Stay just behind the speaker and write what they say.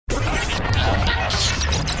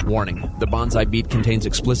Warning, the Bonsai Beat contains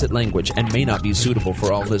explicit language and may not be suitable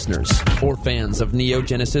for all listeners or fans of Neo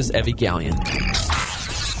Genesis Evangelion.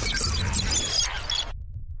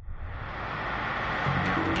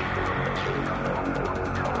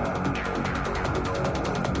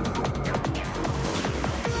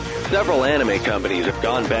 Several anime companies have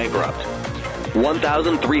gone bankrupt.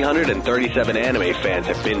 1,337 anime fans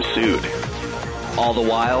have been sued. All the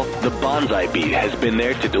while, the Bonsai Beat has been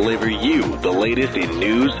there to deliver you the latest in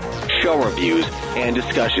news, show reviews, and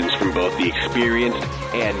discussions from both the experienced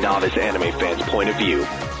and novice anime fans' point of view.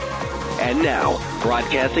 And now,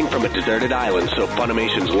 broadcasting from a deserted island so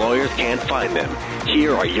Funimation's lawyers can't find them,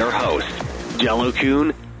 here are your hosts,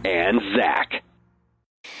 Jello-kun and Zach.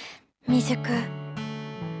 未熟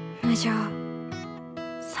無情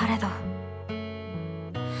されど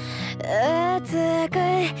美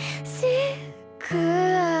しく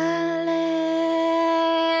あれ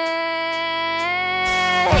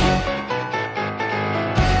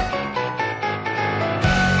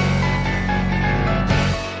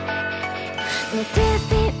ディス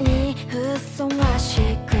ティにふさわし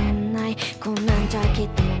くないこんなんじゃきっ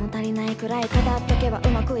と物足りないくらい語っとけばう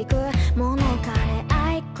まくいく物枯れ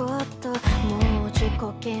愛こともう自己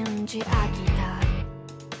顕示飽きた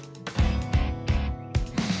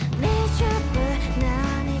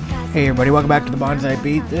Hey everybody, welcome back to the Bonsai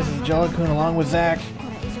Beat. This is Jello-kun along with Zach.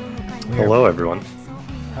 Hello everyone.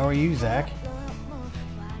 How are you, Zach?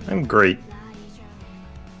 I'm great.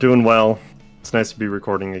 Doing well. It's nice to be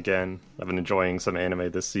recording again. I've been enjoying some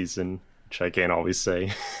anime this season, which I can't always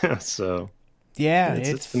say. So yeah,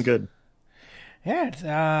 it's been good. Yeah,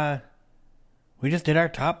 it's, we just did our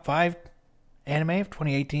top 5 anime of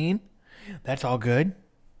 2018. That's all good.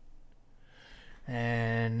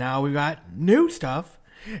 And now we got new stuff.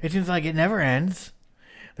 It seems like it never ends.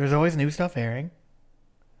 There's always new stuff airing.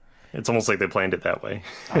 It's almost like they planned it that way.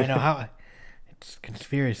 I know how. It's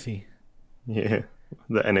conspiracy. Yeah,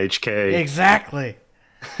 the NHK. Exactly.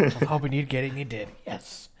 I was hoping you'd get it, and you did.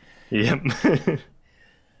 Yes. Yep.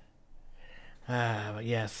 But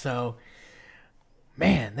yeah, so,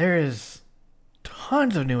 man, there is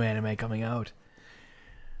tons of new anime coming out.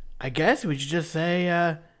 I guess we should just say,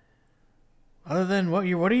 other than what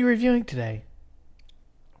are you reviewing today?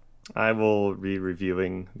 I will be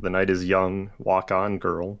reviewing The Night is Young, Walk On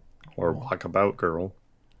Girl, or Walk About Girl,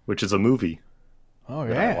 which is a movie Oh,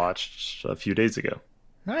 that yeah. I watched a few days ago.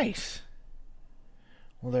 Nice.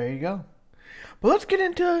 Well, there you go. But let's get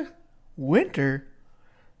into winter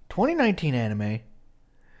 2019 anime.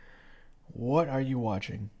 What are you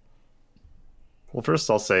watching? Well, first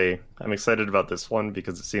I'll say I'm excited about this one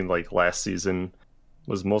because it seemed like last season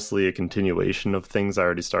was mostly a continuation of things I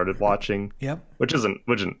already started watching. Yep. Which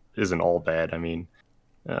isn't all bad. I mean,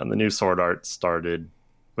 the new Sword Art started,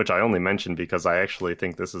 which I only mentioned because I actually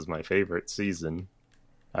think this is my favorite season.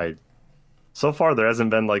 So far there hasn't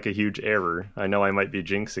been like a huge error. I know I might be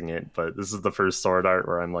jinxing it, but this is the first Sword Art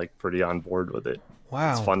where I'm like pretty on board with it.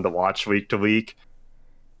 Wow. It's fun to watch week to week.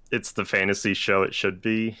 It's the fantasy show it should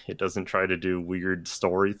be. It doesn't try to do weird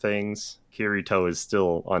story things. Kirito is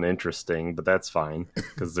still uninteresting, but that's fine,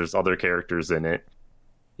 because there's other characters in it.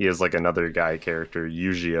 He has like another guy character,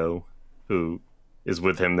 Yujio, who is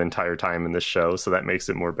with him the entire time in this show, so that makes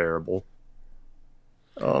it more bearable.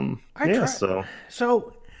 So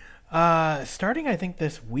starting I think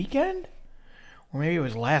this weekend, or maybe it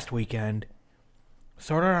was last weekend,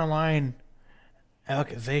 Sword Art Online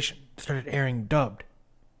Alicization started airing dubbed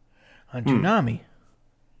on Toonami.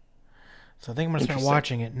 So I think I'm going to start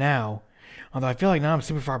watching it now. Although I feel like now I'm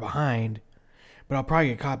super far behind. But I'll probably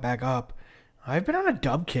get caught back up. I've been on a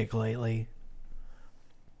dub kick lately.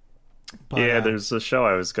 But, yeah, there's a show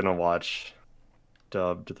I was going to watch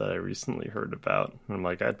dubbed that I recently heard about. And I'm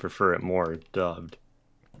like, I'd prefer it more dubbed.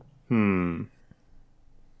 Well,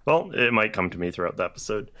 it might come to me throughout the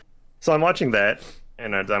episode. So I'm watching that.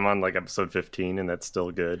 And I'm on like episode 15, and that's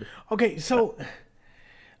still good. Okay, so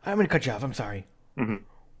I'm going to cut you off. I'm sorry. Mm-hmm.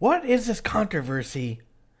 What is this controversy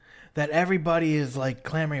that everybody is like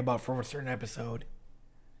clamoring about for a certain episode?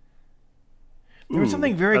 There was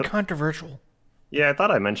something very controversial. Yeah, I thought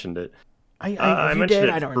I mentioned it. I mentioned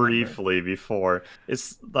I it don't briefly before.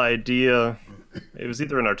 It's the idea. It was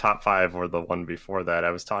either in our top 5 or the one before that. I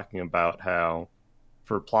was talking about how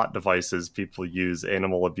for plot devices, people use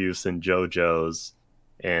animal abuse in JoJo's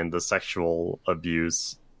and the sexual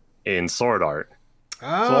abuse in Sword Art.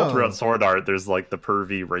 Oh. So all throughout Sword Art, there's like the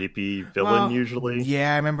pervy, rapey villain usually.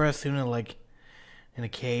 Yeah, I remember us doing it like in a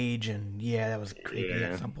cage, and yeah, that was creepy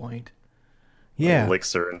at some point. Yeah.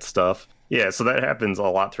 Elixir and stuff. Yeah, so that happens a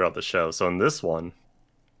lot throughout the show. So in this one,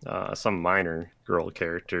 some minor girl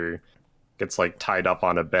character gets like tied up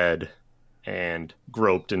on a bed and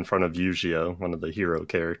groped in front of Yujiro, one of the hero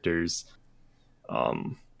characters.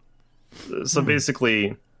 So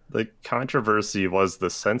basically, the controversy was the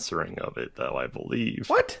censoring of it, though, I believe.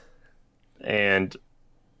 What? And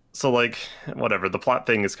so, like, whatever, the plot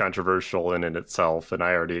thing is controversial in itself, and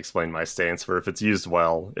I already explained my stance for if it's used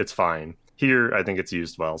well, it's fine. Here, I think it's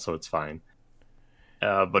used well, so it's fine.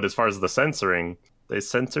 But as far as the censoring, they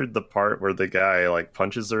censored the part where the guy, like,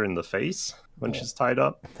 punches her in the face when she's tied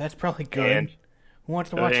up. That's probably good. And, who wants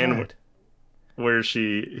to watch that? Where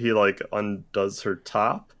he, like, undoes her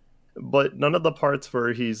top. But none of the parts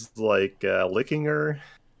where he's, like, licking her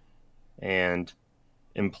and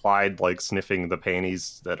implied, like, sniffing the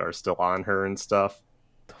panties that are still on her and stuff.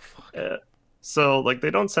 The fuck? So, like,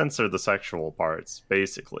 they don't censor the sexual parts,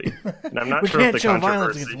 basically. And I'm not we sure can't if the show violence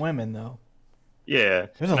controversy... against women, though. Yeah.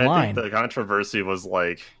 There's a and line. I think the controversy was,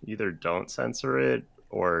 like, either don't censor it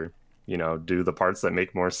or, you know, do the parts that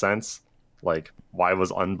make more sense. Like, why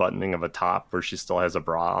was unbuttoning of a top where she still has a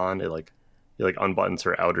bra on? It, like, he, like, unbuttons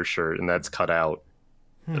her outer shirt and that's cut out.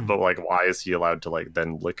 But, like, why is he allowed to, like,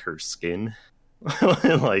 then lick her skin?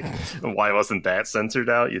 Like, why wasn't that censored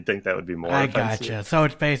out? You'd think that would be more offensive. Gotcha. So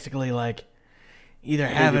it's basically like either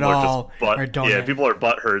have it all or don't. Yeah, people are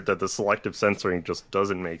butthurt that the selective censoring just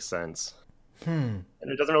doesn't make sense. And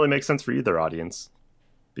it doesn't really make sense for either audience.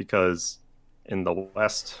 Because in the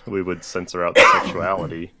West, we would censor out the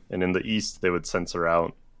sexuality. And in the East, they would censor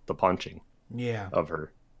out the punching of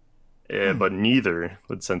her. But neither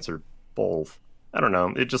would censor both. I don't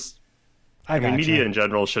know. It just... I mean, media in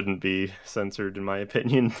general shouldn't be censored, in my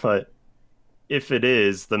opinion, but if it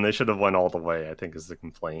is, then they should have went all the way, I think is the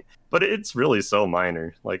complaint. But it's really so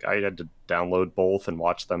minor. Like, I had to download both and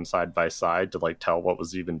watch them side by side to, like, tell what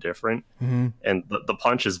was even different. Mm-hmm. And the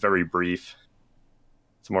punch is very brief.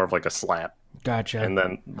 It's more of like a slap. Gotcha. And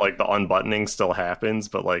then, like, the unbuttoning still happens,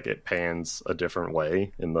 but, like, it pans a different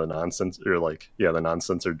way in the non-censored, or, like, yeah, the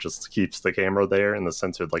non-censored just keeps the camera there, and the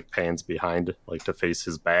censored, like, pans behind, like, to face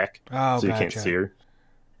his back, so you can't see her.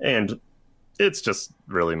 And it's just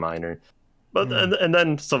really minor. But, and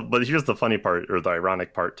then, but here's the funny part, or the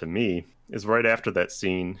ironic part to me, is right after that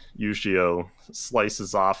scene, Yushio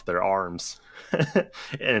slices off their arms,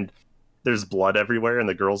 and there's blood everywhere, and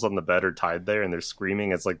the girls on the bed are tied there, and they're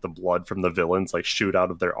screaming as, like, the blood from the villains, like, shoot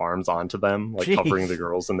out of their arms onto them, like, covering the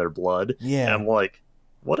girls in their blood. Yeah. And I'm like,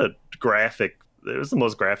 what a graphic... It was the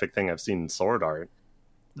most graphic thing I've seen in sword art.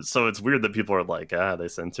 So it's weird that people are like, they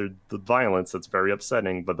censored the violence, that's very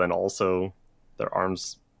upsetting, but then also their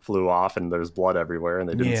arms flew off, and there's blood everywhere, and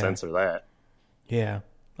they didn't censor that. Yeah.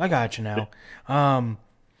 I got you now.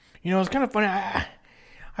 You know, it's kind of funny...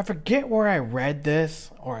 I forget where I read this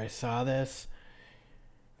or I saw this.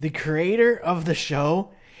 The creator of the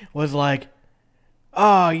show was like,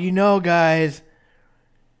 oh, you know, guys,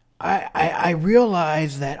 I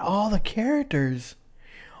realized that all the characters,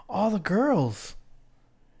 all the girls,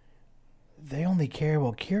 they only care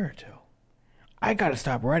about Kirito. I got to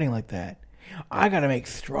stop writing like that. I got to make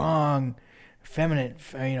strong, feminine,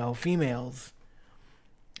 females.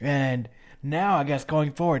 And now, I guess,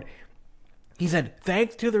 going forward... He said,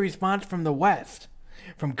 thanks to the response from the West,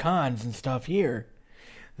 from cons and stuff here,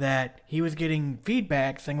 that he was getting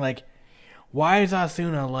feedback saying, like, why is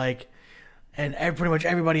Asuna, like, and pretty much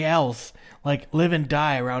everybody else, like, live and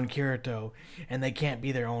die around Kirito, and they can't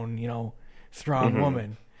be their own, strong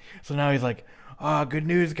woman. So now he's like, oh, good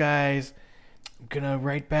news, guys. I'm gonna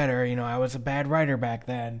write better. I was a bad writer back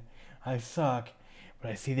then. I suck.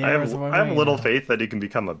 But I see the errors of my I have little now. faith that he can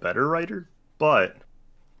become a better writer, but...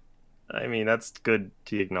 I mean, that's good.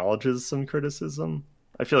 He acknowledges some criticism.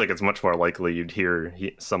 I feel like it's much more likely you'd hear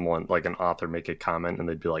someone, like an author, make a comment and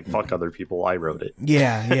they'd be like, fuck other people, I wrote it.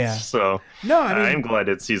 Yeah. So, no, I mean, I'm glad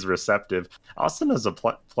he's receptive. Austin is a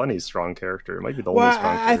plenty strong character. It might be the only strong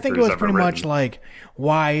character I think it was pretty written. much like,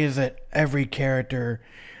 why is it every character,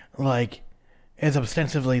 like, is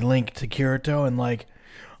ostensibly linked to Kirito and like,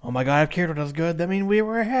 oh my god, if Kirito does good, that means we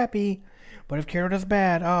were happy. But if Kirito does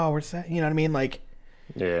bad, oh, we're sad. You know what I mean? Like,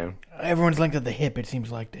 yeah. Everyone's linked at the hip, it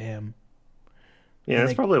seems like, to him. Yeah,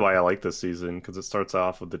 that's probably why I like this season, because it starts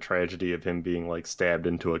off with the tragedy of him being, like, stabbed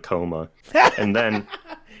into a coma. And then,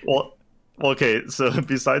 okay, so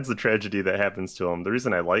besides the tragedy that happens to him, the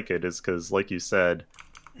reason I like it is because, like you said,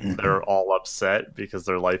 they're all upset because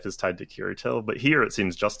their life is tied to Kirito. But here it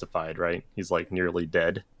seems justified, right? He's, like, nearly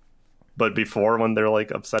dead. But before, when they're,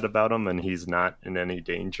 like, upset about him and he's not in any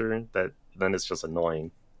danger, then it's just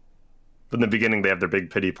annoying. But in the beginning, they have their big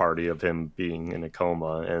pity party of him being in a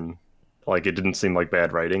coma, and like it didn't seem like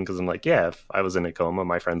bad writing because I'm like, yeah, if I was in a coma,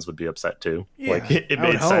 my friends would be upset too. Yeah, like it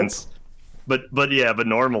made sense. But yeah, but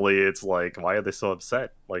normally it's like, why are they so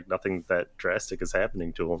upset? Like nothing that drastic is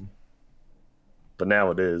happening to them. But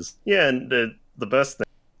now it is. Yeah, and the best thing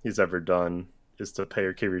he's ever done is to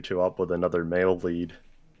pair Kirito up with another male lead.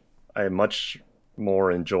 I much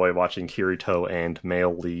more enjoy watching Kirito and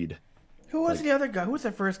male lead. Who was the other guy? Who was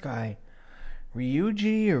the first guy?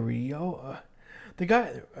 Ryuji or Ryo? The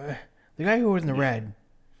guy who was in the red,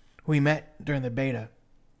 who we met during the beta.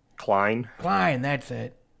 Klein, that's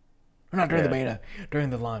it. Or not during the beta, during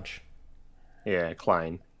the launch. Yeah,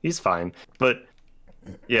 Klein. He's fine. But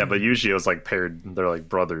Yujio's like paired, they're like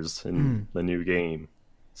brothers in the new game.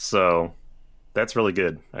 So that's really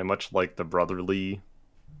good. I much like the brotherly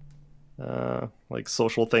like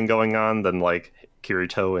social thing going on than like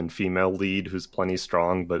Kirito and female lead who's plenty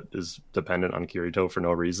strong but is dependent on Kirito for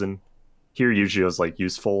no reason. Here Yujio's like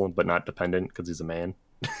useful but not dependent because he's a man.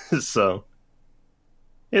 So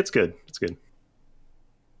it's good. It's good.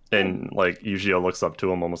 And like Yujio looks up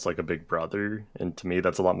to him almost like a big brother, and to me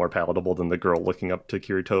that's a lot more palatable than the girl looking up to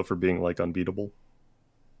Kirito for being like unbeatable.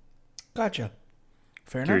 Gotcha.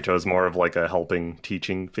 Fair enough. Kirito's more of like a helping,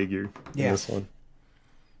 teaching figure in this one.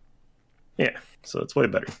 Yeah, so it's way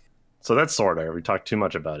better. So that's Sword Art. We talked too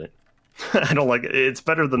much about it. I don't like it. It's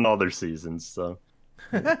better than other seasons, so.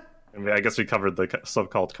 I mean, I guess we covered the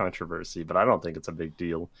so-called controversy, but I don't think it's a big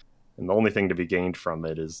deal. And the only thing to be gained from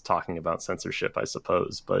it is talking about censorship, I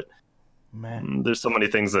suppose. But there's so many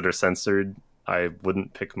things that are censored. I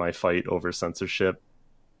wouldn't pick my fight over censorship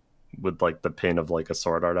with like the pin of like a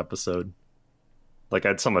Sword Art episode. Like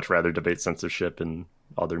I'd so much rather debate censorship in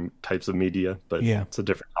other types of media, but it's a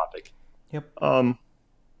different topic. Yep.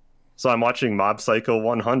 So I'm watching Mob Psycho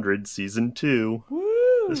 100 season 2.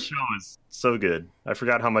 Woo! This show is so good. I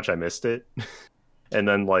forgot how much I missed it. And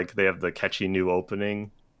then like they have the catchy new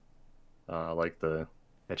opening. Like the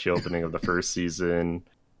catchy opening of the first season.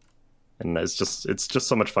 And it's just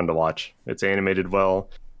so much fun to watch. It's animated well.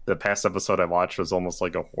 The past episode I watched was almost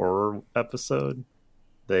like a horror episode.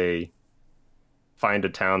 They find a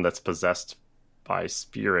town that's possessed by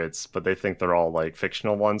spirits, but they think they're all like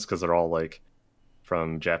fictional ones because they're all like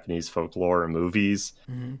from Japanese folklore and movies.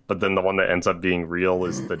 Mm-hmm. But then the one that ends up being real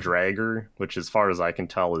is the Dragger, which as far as I can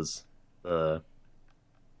tell is the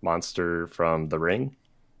monster from The Ring.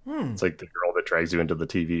 It's like the girl that drags you into the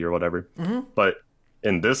TV or whatever. Mm-hmm. But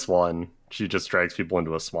in this one, she just drags people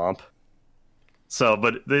into a swamp. So,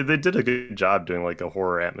 but they did a good job doing like a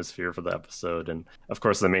horror atmosphere for the episode. And of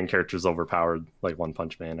course, the main character's overpowered like One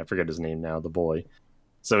Punch Man. I forget his name now, the boy.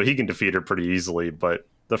 So he can defeat her pretty easily, but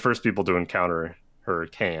the first people to encounter her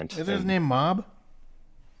can't. Is his name Mob?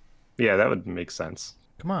 Yeah, that would make sense.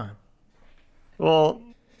 Come on. Well,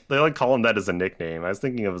 they like call him that as a nickname. I was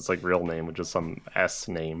thinking of his like real name, which is some S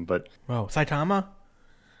name, but oh, Saitama?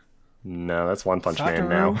 No, that's One Punch Satoru? Man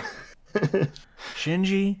now.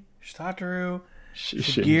 Shinji, Satoru,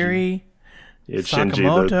 Shinji. Giri,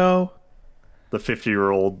 Sakamoto, Shinji, the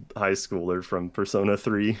 50-year-old high schooler from Persona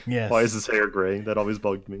 3. Yes. Why is his hair gray? That always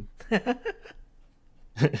bugged me.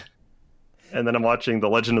 And then I'm watching The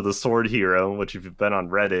Legend of the Sword Hero, which if you've been on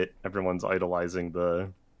Reddit, everyone's idolizing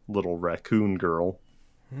the little raccoon girl.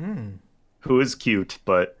 Who is cute,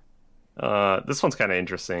 but this one's kind of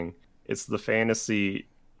interesting. It's the fantasy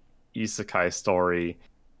isekai story,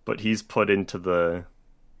 but he's put into the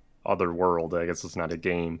other world, I guess it's not a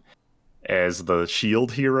game, as the shield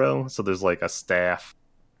hero. So there's like a staff,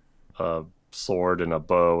 a sword, and a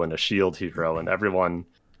bow, and a shield hero, and everyone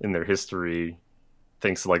in their history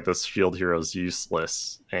thinks like this shield hero's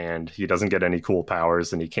useless, and he doesn't get any cool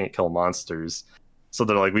powers, and he can't kill monsters. So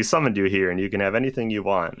they're like, we summoned you here, and you can have anything you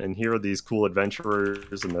want. And here are these cool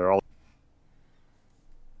adventurers, and they're all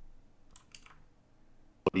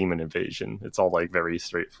demon invasion. It's all like very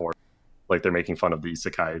straightforward. Like they're making fun of the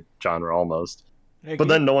isekai genre almost. Hey, but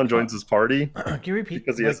then no one joins his party. Can you repeat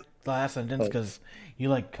because he like, has... the last sentence? Because you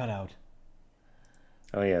like cut out.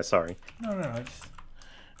 Oh yeah, sorry. No.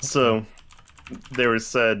 So they were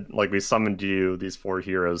said, like, we summoned you, these 4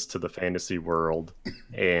 heroes, to the fantasy world,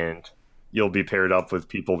 and you'll be paired up with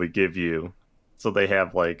people we give you. So they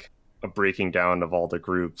have like a breaking down of all the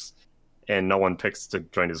groups, and no one picks to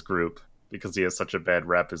join his group because he has such a bad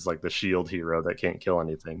rep as like the shield hero that can't kill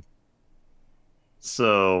anything.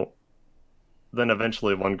 So then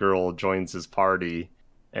eventually one girl joins his party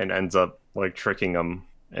and ends up like tricking him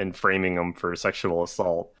and framing him for sexual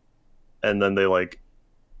assault. And then they like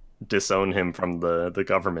disown him from the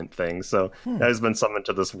government thing. So now he's been summoned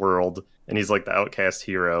to this world, and he's like the outcast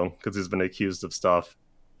hero because he's been accused of stuff.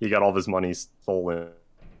 He got all of his money stolen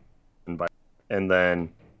and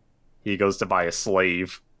then he goes to buy a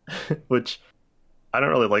slave, which I don't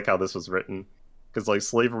really like how this was written. because like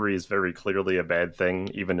slavery is very clearly a bad thing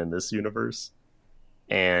even in this universe,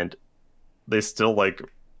 and they still like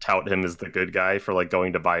tout him as the good guy for like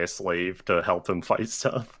going to buy a slave to help him fight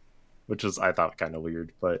stuff, which is I thought kind of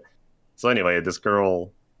weird. But so anyway, this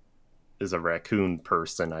girl is a raccoon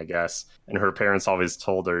person, I guess, and her parents always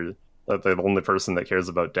told her that the only person that cares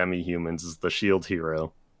about demi-humans is the shield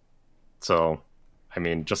hero. So I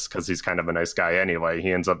mean, just because he's kind of a nice guy anyway,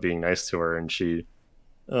 he ends up being nice to her, and she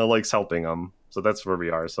likes helping him. So that's where we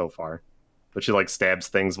are so far. But she like stabs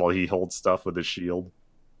things while he holds stuff with his shield,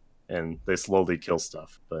 and they slowly kill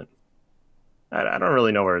stuff. But I don't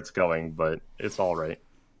really know where it's going, but it's all right.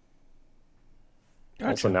 Gotcha.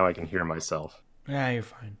 Also, now I can hear myself. Yeah, you're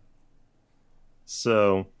fine.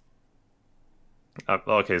 So,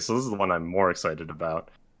 okay, so this is the one I'm more excited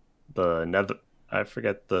about. I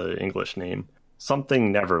forget the English name.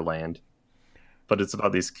 Something Neverland. But it's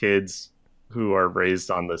about these kids who are raised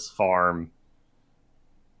on this farm.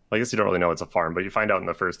 I guess you don't really know it's a farm, but you find out in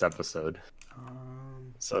the first episode.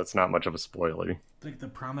 So it's not much of a spoiler. Like the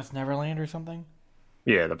Promised Neverland or something?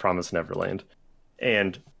 Yeah, the Promised Neverland.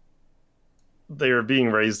 And they are being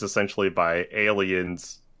raised essentially by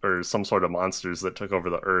aliens or some sort of monsters that took over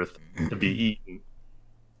the earth to be eaten.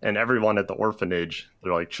 And everyone at the orphanage,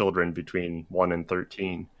 they're like children between 1 and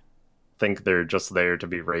 13, think they're just there to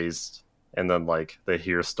be raised. And then like they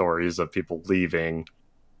hear stories of people leaving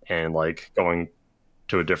and like going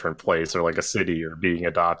to a different place or like a city or being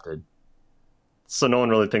adopted. So no one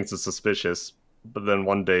really thinks it's suspicious. But then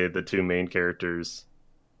one day the two main characters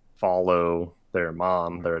follow their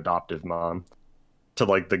mom, their adoptive mom, to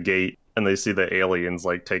like the gate, and they see the aliens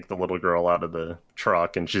like take the little girl out of the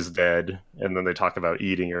truck and she's dead, and then they talk about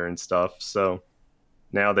eating her and stuff. So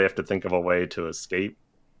now they have to think of a way to escape,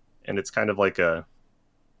 and it's kind of like a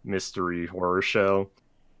mystery horror show,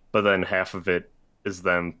 but then half of it is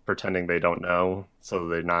them pretending they don't know so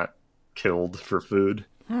they're not killed for food.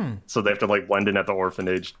 So they have to like blend in at the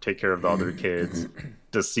orphanage, take care of the other kids,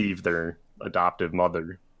 deceive their adoptive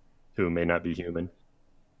mother who may not be human.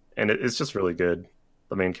 And it's just really good.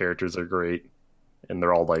 The main characters are great, and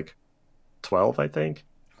they're all like 12, I think.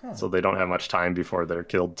 So they don't have much time before they're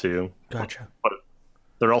killed too. Gotcha. But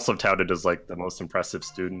they're also touted as like the most impressive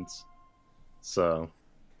students. So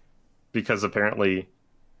because apparently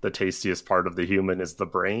the tastiest part of the human is the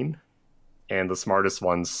brain, and the smartest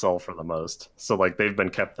ones sell for the most. So like they've been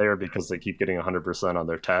kept there because they keep getting 100% on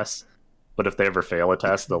their tests. But if they ever fail a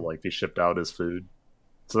test, they'll like be shipped out as food.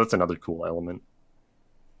 So that's another cool element.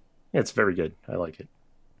 Yeah, it's very good. I like it.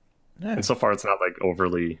 Nice. And so far it's not like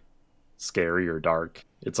overly scary or dark.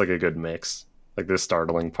 It's like a good mix. Like there's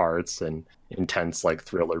startling parts and intense like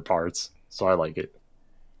thriller parts. So I like it.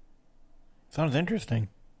 Sounds interesting.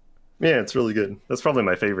 Yeah, it's really good. That's probably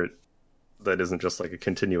my favorite that isn't just like a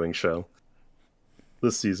continuing show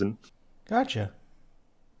this season. Gotcha.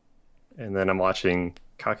 And then I'm watching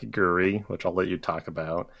Kakiguri, which I'll let you talk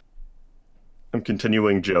about. I'm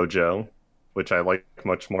continuing JoJo, which I like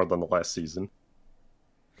much more than the last season.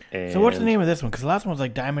 And So what's the name of this one? Because the last one was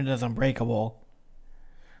like Diamond is Unbreakable.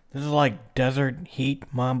 This is like Desert Heat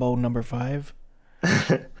Mambo number 5.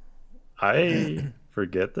 I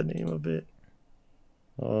forget the name of it.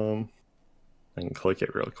 I can click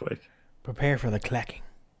it real quick. Prepare for the clacking.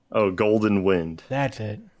 Oh, Golden Wind. That's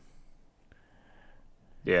it.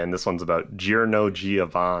 Yeah, and this one's about Giorno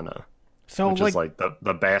Giovanna, So which is like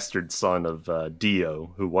the bastard son of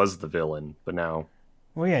Dio, who was the villain, but now...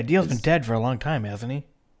 well, yeah, Dio's been dead for a long time, hasn't he?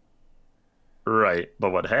 Right,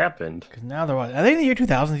 but what happened... Because now they're what? Are they in the year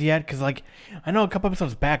 2000s yet? Because like I know a couple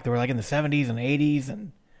episodes back they were like in the 70s and 80s,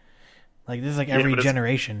 and like this is like every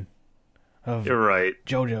generation of You're right.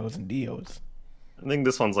 JoJo's and Dios. I think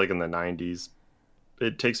this one's like in the 90s.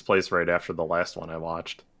 It takes place right after the last one I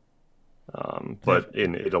watched. But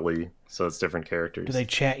in Italy, so it's different characters. Do they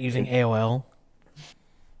chat using AOL?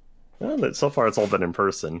 Well, so far it's all been in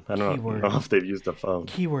person. I don't Keyword. know if they've used a phone.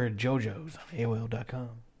 Keyword JoJo's on AOL.com.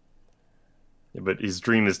 Yeah, but his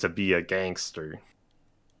dream is to be a gangster.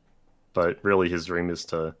 But really his dream is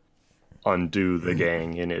to undo the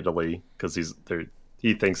gang in Italy, because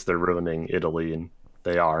he thinks they're ruining Italy, and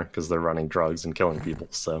they are, because they're running drugs and killing people,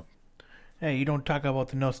 so... Hey, you don't talk about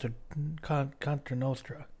the Contra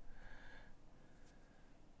Nostra.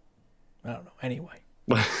 I don't know.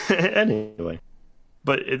 Anyway.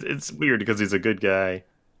 But it's weird because he's a good guy,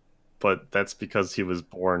 but that's because he was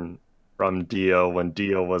born from Dio when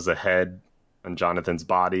Dio was a head on Jonathan's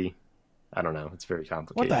body. I don't know. It's very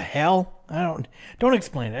complicated. What the hell? Don't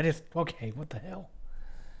explain it. Okay, what the hell?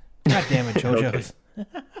 God damn it, JoJo's.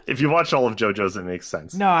 If you watch all of JoJo's, it makes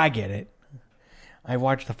sense. No, I get it. I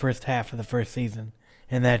watched the first half of the first season,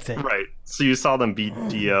 and that's it. Right. So you saw them beat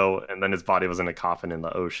Dio, and then his body was in a coffin in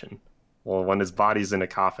the ocean. Well, when his body's in a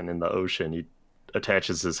coffin in the ocean, he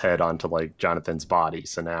attaches his head onto, like, Jonathan's body,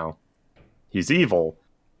 so now he's evil.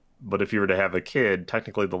 But if you were to have a kid,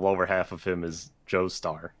 technically the lower half of him is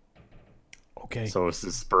Joestar. Okay. So is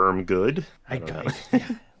his sperm good? I don't know.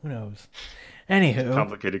 Yeah, who knows? Anywho.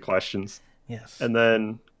 Complicated questions. Yes. And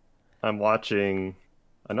then I'm watching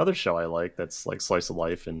another show I like that's like slice of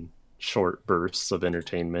life and short bursts of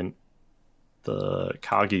entertainment. The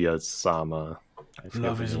Kaguya-sama.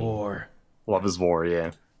 Love is War. Love is War,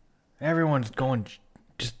 yeah. Everyone's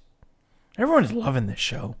loving this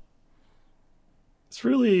show. It's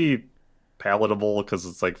really palatable because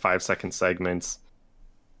it's like 5-second segments.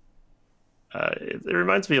 It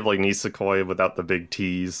reminds me of like Nisekoi without the big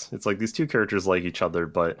T's. It's like these two characters like each other,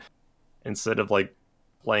 but instead of like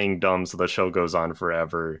playing dumb so the show goes on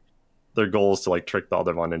forever, their goal is to like trick the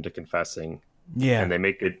other one into confessing. Yeah. And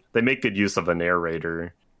they make good use of a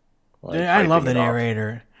narrator. Like, I love the hyping it up.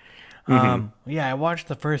 narrator. Yeah, I watched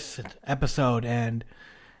the first episode and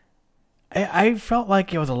I felt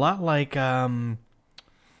like it was a lot like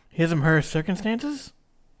His and Her Circumstances,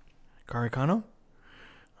 Karikano.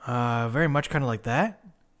 Very much kind of like that,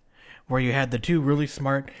 where you had the two really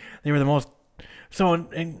smart. They were the most. So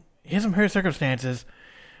in His and Her Circumstances,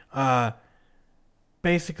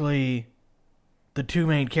 basically, the two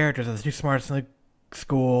main characters are the two smartest in the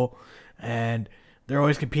school, and they're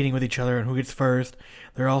always competing with each other and who gets first.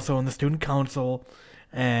 They're also in the student council,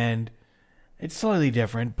 and it's slightly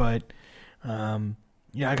different, but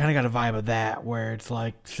yeah, I kind of got a vibe of that where it's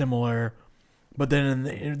like similar, but then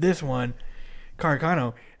in this one,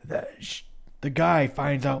 Karikano, the guy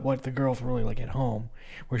finds out what the girl's really like at home,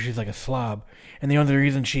 where she's like a slob, and the only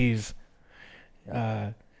reason she is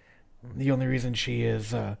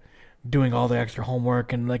doing all the extra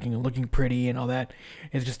homework and looking pretty and all that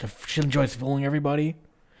is just she enjoys fooling everybody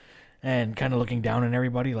and kind of looking down on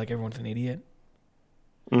everybody like everyone's an idiot.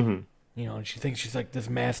 Mm-hmm. You know, and she thinks she's like this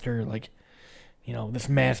master, like, you know, this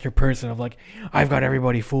master person of like, I've got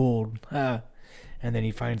everybody fooled. And then he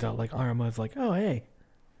finds out like Arma's like, oh hey,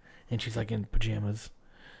 and she's like in pajamas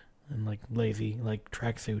and like lazy like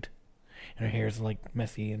tracksuit, and her hair's like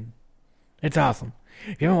messy, and it's awesome.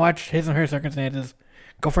 If you haven't watched His and Her Circumstances,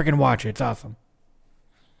 go freaking watch it. It's awesome.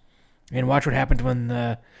 And watch what happens when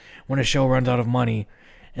a show runs out of money,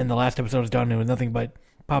 and the last episode is done with nothing but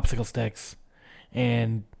popsicle sticks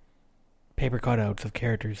and paper cutouts of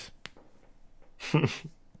characters.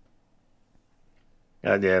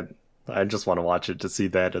 Yeah, I just want to watch it to see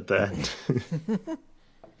that at the end.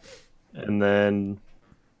 And then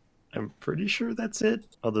I'm pretty sure that's it,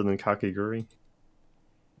 other than Kakegurui.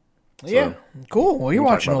 Yeah, cool. Well, you're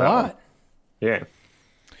watching a lot. Yeah.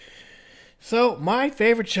 So, my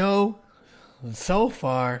favorite show so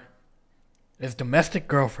far is Domestic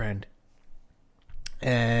Girlfriend.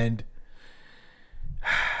 And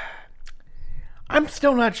I'm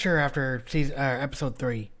still not sure after episode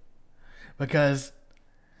 3. Because,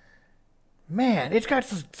 man, it's got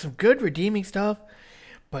some good redeeming stuff.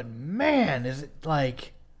 But, man, is it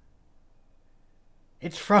like...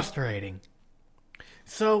 It's frustrating.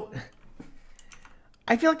 So,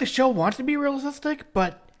 I feel like the show wants to be realistic,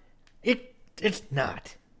 but it's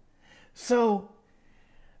not. So,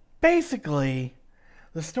 basically,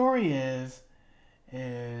 the story is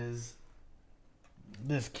this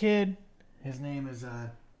kid, his name is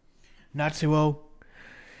Natsuo.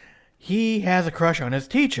 He has a crush on his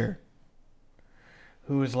teacher,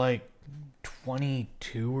 who is like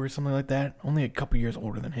 22 or something like that, only a couple years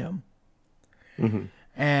older than him. Mm-hmm.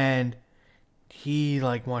 And he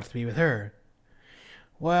like wants to be with her.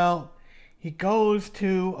 Well, he goes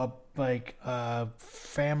to a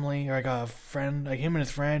family, or like a friend, like him and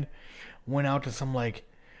his friend went out to some like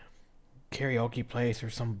karaoke place or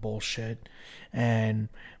some bullshit and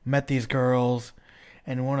met these girls,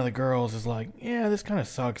 and one of the girls is like, yeah, this kind of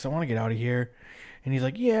sucks, I want to get out of here. And he's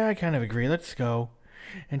like, yeah, I kind of agree, let's go.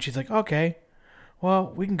 And she's like, okay,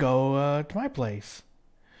 well, we can go to my place.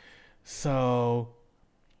 So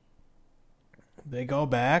they go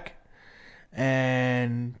back,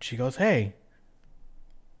 and she goes, hey,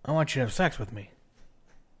 I want you to have sex with me.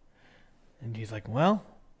 And he's like, well,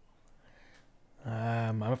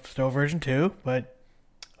 I'm still a virgin too, but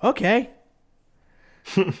okay.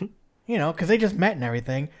 You know, because they just met and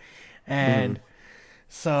everything. And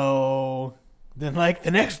so then, like, the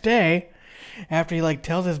next day, after he, like,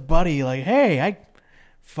 tells his buddy, like, hey, I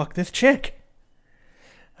fucked this chick.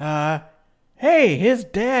 Hey, his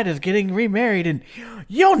dad is getting remarried, and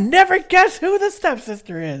you'll never guess who the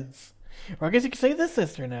stepsister is. Or I guess you could say this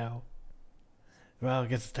sister now. Well, I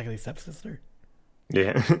guess it's technically stepsister.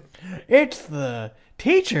 Yeah. It's the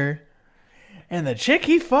teacher and the chick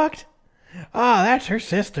he fucked. Ah, that's her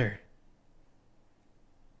sister.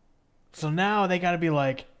 So now they gotta be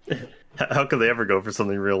like, How could they ever go for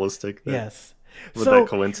something realistic? yes. With So that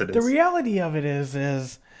coincidence. the reality of it is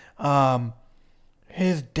his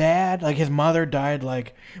dad, like his mother died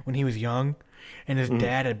like when he was young, and his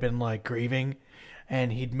dad had been like grieving,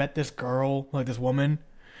 and he'd met this girl, like this woman,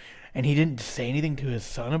 and he didn't say anything to his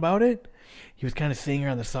son about it. He was kind of seeing her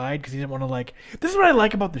on the side because he didn't want to like. This is what I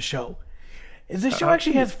like about the show. Is this show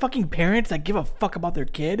actually has fucking parents that give a fuck about their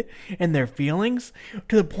kid and their feelings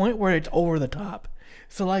to the point where it's over the top.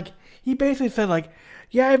 So like he basically said like,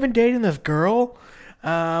 yeah, I've been dating this girl.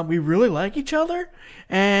 We really like each other,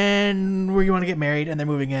 and we want to get married, and they're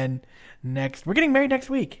moving in next. We're getting married next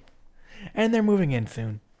week, and they're moving in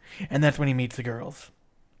soon, and that's when he meets the girls.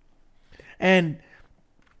 And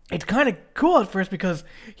it's kind of cool at first because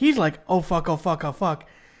he's like, oh fuck, oh fuck, oh fuck.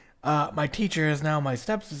 My teacher is now my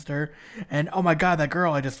stepsister, and oh my god, that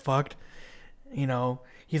girl I just fucked. You know,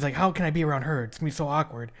 he's like, how can I be around her? It's gonna be so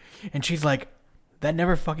awkward. And she's like, that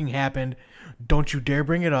never fucking happened. Don't you dare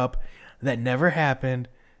bring it up. That never happened.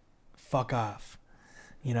 Fuck off.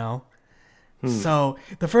 You know? So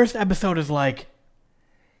the first episode is like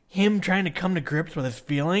him trying to come to grips with his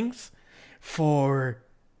feelings for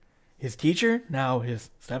his teacher, now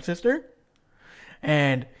his stepsister,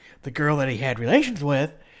 and the girl that he had relations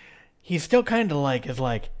with. He's still kind of like, is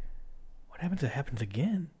like, what happens if it happens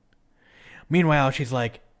again? Meanwhile, she's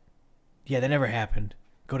like, yeah, that never happened.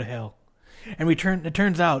 Go to hell. And it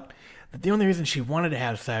turns out that the only reason she wanted to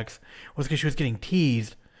have sex was because she was getting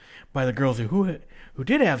teased by the girls who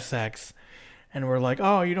did have sex, and were like,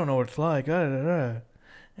 oh, you don't know what it's like. And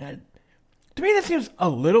to me, that seems a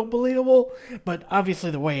little believable, but obviously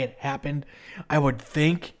the way it happened, I would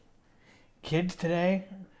think kids today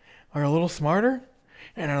are a little smarter,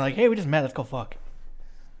 and are like, hey, we just met, let's go fuck.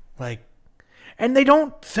 Like, and they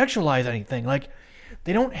don't sexualize anything. Like,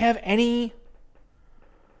 they don't have any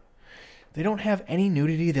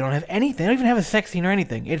nudity. They don't have anything. They don't even have a sex scene or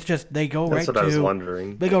anything. It's just they go That's right what to. I was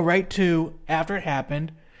wondering. They go right to after it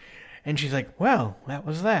happened, and she's like, "Well, that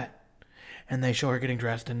was that," and they show her getting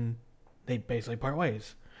dressed, and they basically part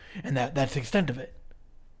ways, and that's the extent of it.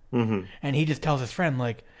 Mm-hmm. And he just tells his friend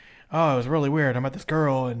like, "Oh, it was really weird. I met this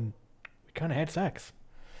girl, and we kind of had sex."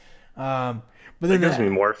 But then It gives me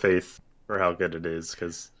more faith for how good it is,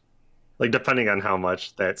 because, like, depending on how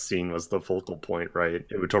much that scene was the focal point, right,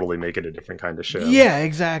 it would totally make it a different kind of show. Yeah,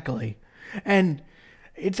 exactly. And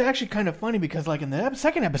it's actually kind of funny because, like, in the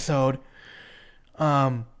second episode,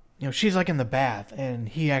 she's like in the bath, and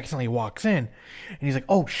he accidentally walks in, and he's like,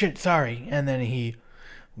 "Oh shit, sorry," and then he,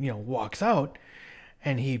 walks out,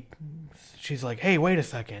 and she's like, "Hey, wait a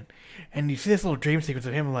second," and you see this little dream sequence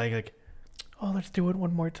of him like, "Oh, let's do it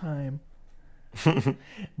one more time."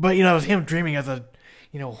 But it was him dreaming as a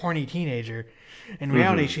horny teenager. In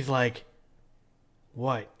reality, she's like,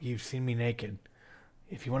 "What? You've seen me naked.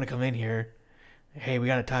 If you want to come in here, hey, we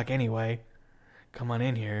got to talk anyway. Come on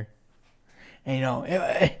in here." And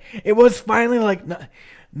it was finally like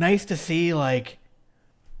nice to see like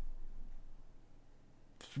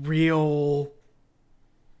real.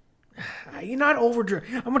 Not over.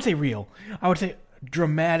 I wouldn't say real. I would say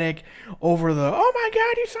dramatic, over the, oh my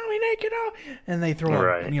god, you saw me naked, oh, and they throw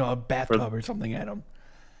a bathtub or something at him,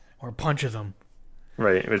 or punches him.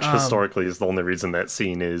 Right, which historically is the only reason that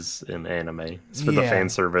scene is in anime. It's for the fan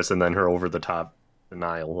service and then her over-the-top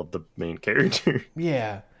denial of the main character.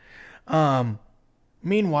 Yeah.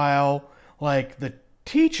 Meanwhile, like, the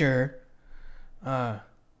teacher I'm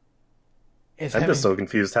just so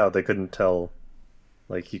confused how they couldn't tell,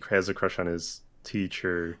 like, he has a crush on his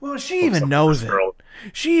teacher. Well, she even knows it. Girl.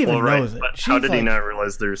 She even knows it. How did he not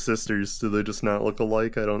realize they're sisters? Do they just not look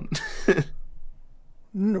alike? I don't...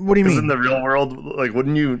 What do you mean? Because in the real world, like,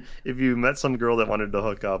 wouldn't you, if you met some girl that wanted to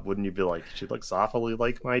hook up, wouldn't you be like, she looks awfully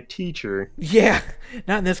like my teacher? Yeah,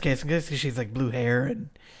 not in this case. Because she's like blue hair and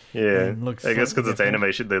looks. I guess because it's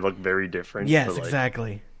animation, they look very different. Yes, but, like,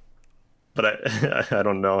 exactly. But I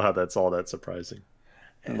don't know how that's all that surprising.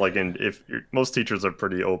 Like, and most teachers are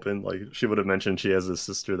pretty open. Like, she would have mentioned she has a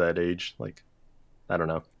sister that age. Like, I don't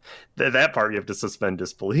know. That part you have to suspend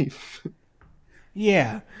disbelief.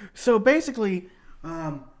 Yeah. So basically,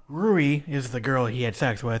 Rui is the girl he had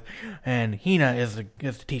sex with, and Hina is the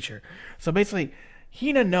teacher. So basically,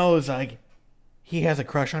 Hina knows like he has a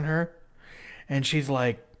crush on her, and she's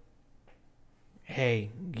like,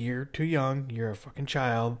 "Hey, you're too young. You're a fucking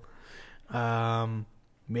child.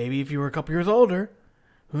 Maybe if you were a couple years older,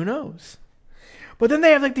 who knows?" But then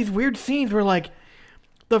they have like these weird scenes where like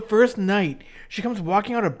the first night, she comes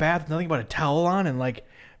walking out of bath with nothing but a towel on and, like,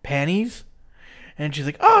 panties. And she's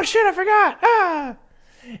like, oh, shit, I forgot. Ah!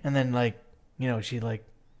 And then, like, you know, she, like,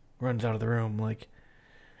 runs out of the room, like...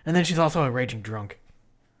 And then she's also a raging drunk.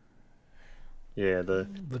 Yeah,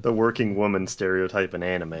 the working woman stereotype in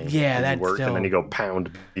anime. Yeah, you that's work still... and then you go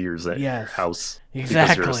pound beers at your house.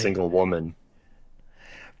 Exactly. Because you're a single woman.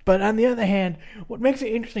 But on the other hand, what makes it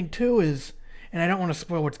interesting, too, is... And I don't want to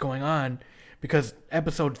spoil what's going on, because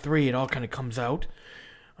episode 3, it all kind of comes out.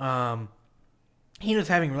 Hina's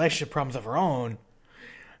having relationship problems of her own.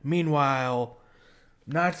 Meanwhile,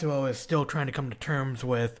 Natsuo is still trying to come to terms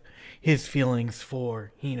with his feelings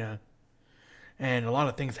for Hina. And a lot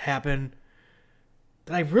of things happen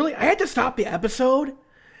that I had to stop the episode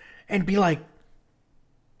and be like,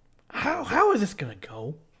 how is this going to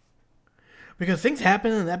go? Because things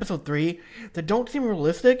happen in episode 3 that don't seem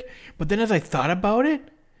realistic, but then as I thought about it,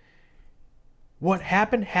 what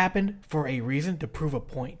happened for a reason to prove a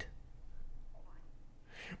point.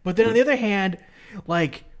 But then on the other hand,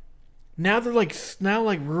 like, now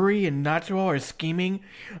Ruri and Natsuo are scheming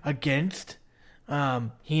against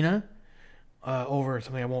Hina over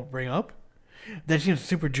something I won't bring up. That seems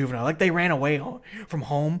super juvenile. Like, they ran away from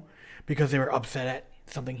home because they were upset at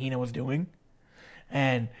something Hina was doing.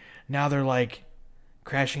 And now they're, like,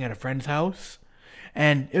 crashing at a friend's house.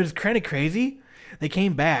 And it was kind of crazy. They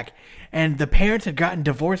came back, and the parents had gotten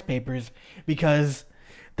divorce papers because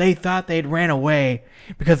they thought they'd ran away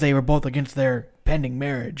because they were both against their pending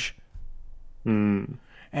marriage. And,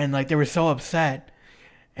 like, they were so upset.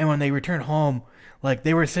 And when they returned home, like,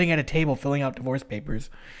 they were sitting at a table filling out divorce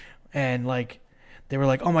papers. And, like, they were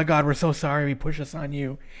like, oh, my God, we're so sorry we pushed this on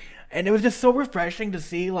you. And it was just so refreshing to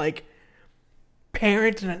see, like,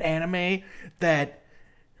 parents in an anime that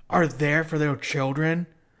are there for their children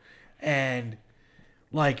and,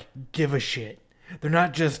 like, give a shit. They're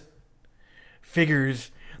not just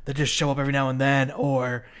figures that just show up every now and then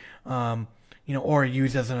or, you know, or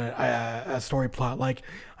used as a story plot. Like,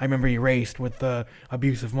 I remember Erased with the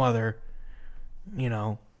abusive mother, you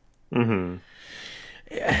know. Mm-hmm.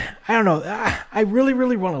 I don't know. I really,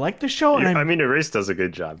 really want to like the show. And I mean, Erased does a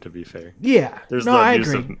good job, to be fair. Yeah. There's no, the I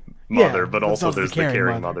abusive agree. mother, but also there's the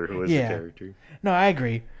caring mother who is the yeah. character. No, I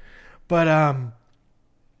agree. But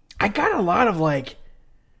I got a lot of, like,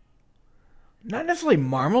 not necessarily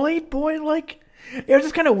Marmalade Boy, like, it was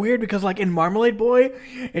just kind of weird because, like, in Marmalade Boy,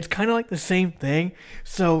 it's kind of like the same thing.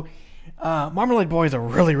 So, Marmalade Boy is a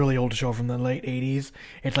really, really old show from the late 80s.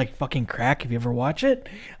 It's like fucking crack if you ever watch it.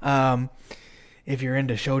 If you're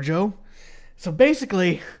into shoujo. So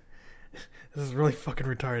basically, this is really fucking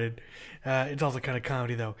retarded. It's also kind of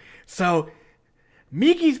comedy, though. So,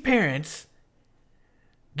 Miki's parents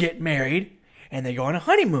get married, and they go on a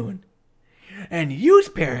honeymoon. And Yu's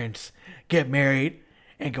parents get married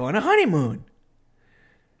and go on a honeymoon.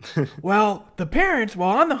 Well, the parents,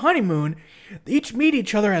 while on the honeymoon, each meet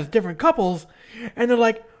each other as different couples, and they're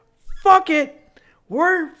like, fuck it,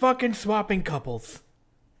 we're fucking swapping couples.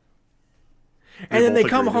 And then they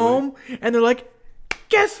come home, and they're like,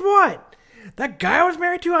 guess what? That guy I was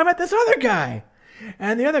married to, I met this other guy.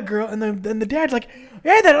 And the other girl, and the dad's like,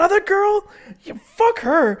 hey, that other girl? Yeah, fuck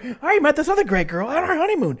her. I met this other great girl on our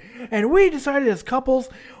honeymoon. And we decided as couples,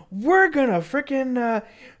 we're gonna frickin'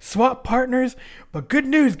 swap partners. But good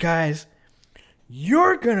news, guys.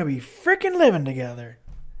 You're gonna be frickin' living together.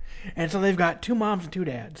 And so they've got 2 moms and 2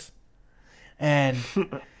 dads. And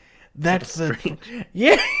that's the...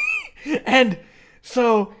 Yeah. And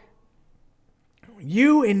so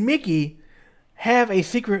you and Miki have a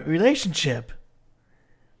secret relationship.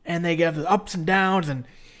 And they have the ups and downs, and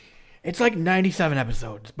it's like 97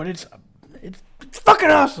 episodes, but it's fucking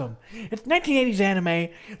awesome. It's 1980s anime.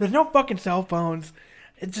 There's no fucking cell phones.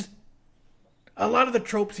 It's just a lot of the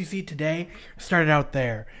tropes you see today started out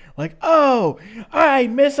there. Like, oh, I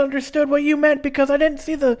misunderstood what you meant because I didn't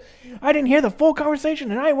hear the full conversation,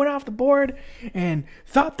 and I went off the board and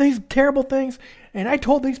thought these terrible things, and I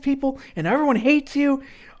told these people, and everyone hates you.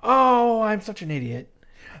 Oh, I'm such an idiot.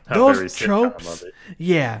 Those tropes,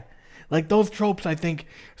 yeah, like those tropes, I think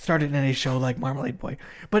started in a show like Marmalade Boy.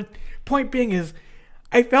 But point being is,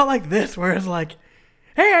 I felt like this, where it's like,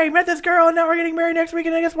 hey, I met this girl, and now we're getting married next week,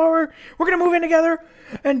 and I guess what, we're gonna move in together,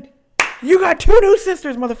 and you got 2 new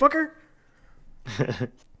sisters, motherfucker.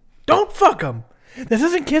 Don't fuck them. This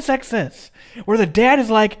isn't Kiss XS, where the dad is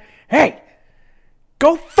like, hey,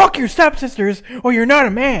 go fuck your stepsisters, or you're not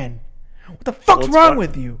a man. What the fuck's wrong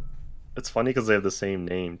with you? It's funny because they have the same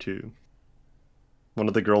name, too. One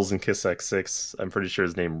of the girls in Kiss X6, I'm pretty sure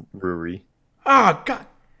is named Ruri. Oh, God.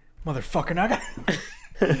 Motherfucker, now I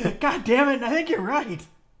got... God damn it, I think you're right.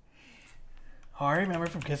 All I remember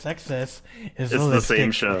from Kiss X Sis is It's the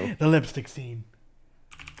same show. The lipstick scene.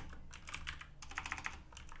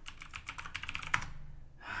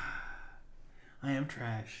 I am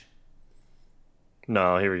trash.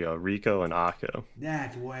 No, here we go. Riko and Akko.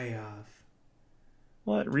 That's way off.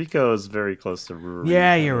 What? Riko is very close to Ruri.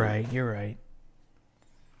 Yeah, you're right. You're right.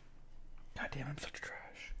 God damn, I'm such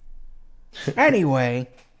trash. Anyway,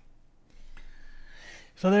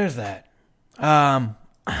 so there's that.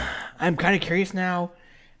 I'm kind of curious now.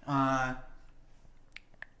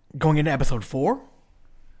 Going into episode 4,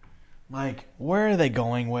 like, where are they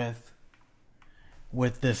going with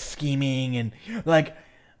this scheming and like?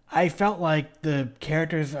 I felt like the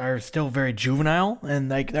characters are still very juvenile and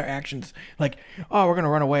like their actions, like, oh, we're gonna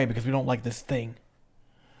run away because we don't like this thing.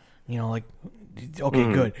 You know, like,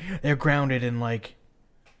 okay, good. They're grounded in like,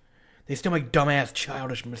 they still make dumbass,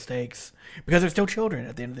 childish mistakes because they're still children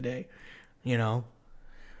at the end of the day. You know,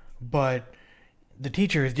 but the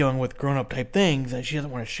teacher is dealing with grown-up type things that she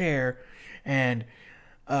doesn't want to share, and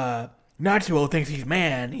Natsuo thinks he's a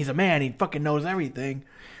man, he fucking knows everything,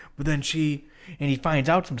 but then he finds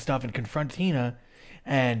out some stuff and confronts Hina,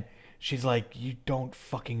 and she's like, you don't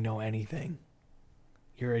fucking know anything.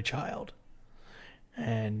 You're a child.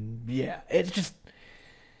 And yeah, it's just,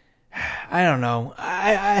 I don't know.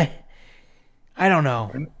 I don't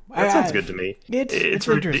know. That sounds good to me. It's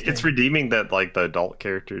interesting. It's redeeming that like the adult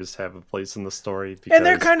characters have a place in the story. Because... And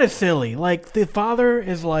they're kind of silly. Like the father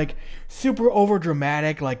is like super over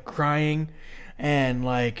dramatic, like crying, and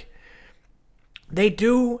like they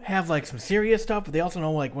do have like some serious stuff, but they also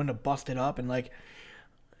know like when to bust it up and like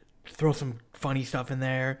throw some funny stuff in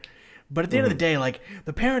there. But at the end of the day, like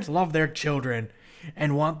the parents love their children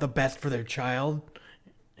and want the best for their child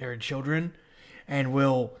or children, and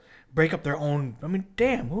will break up their own. I mean,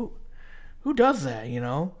 damn, who does that? You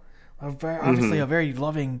know, obviously a very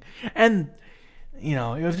loving, and you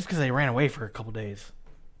know, it was just because they ran away for a couple days.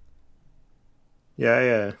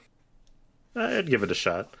 Yeah, I'd give it a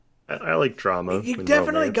shot. I like drama. You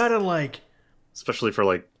definitely gotta like, especially for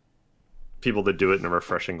like people that do it in a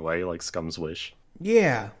refreshing way, like Scum's Wish.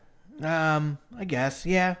 Yeah. I guess,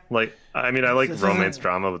 yeah. Like, I mean, I like romance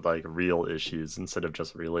drama with like real issues instead of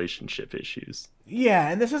just relationship issues. Yeah,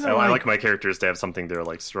 and this isn't I like my characters to have something they're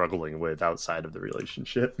like struggling with outside of the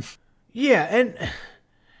relationship. Yeah, and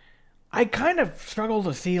I kind of struggle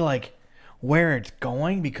to see like where it's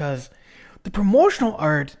going because the promotional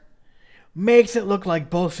art makes it look like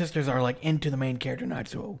both sisters are like into the main character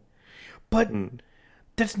Natsuo. But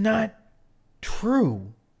that's not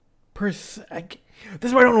true. This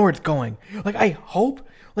is why I don't know where it's going. Like, I hope,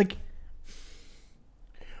 like,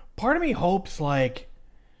 part of me hopes, like,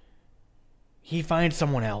 he finds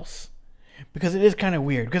someone else. Because it is kind of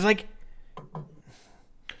weird. Because, like,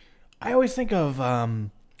 I always think of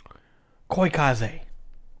Koikaze.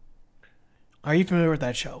 Are you familiar with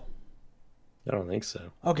that show? I don't think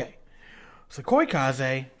so. Okay. So,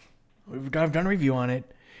 Koikaze, I've done a review on it.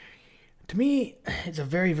 To me, it's a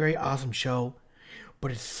very, very awesome show. But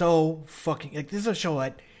it's so fucking... Like, this is a show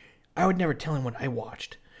that I would never tell anyone I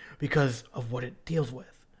watched because of what it deals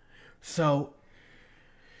with. So,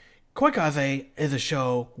 Koikaze is a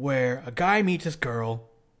show where a guy meets this girl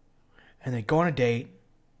and they go on a date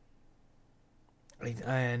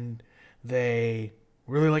and they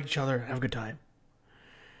really like each other and have a good time.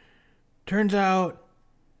 Turns out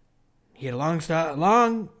he had like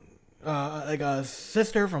a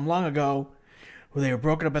sister from long ago who they were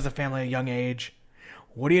broken up as a family at a young age.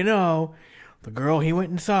 What do you know? The girl he went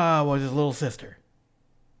and saw was his little sister.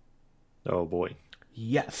 Oh, boy.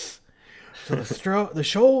 Yes. So the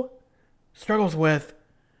show struggles with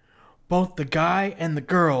both the guy and the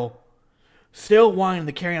girl still wanting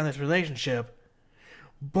to carry on this relationship,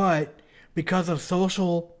 but because of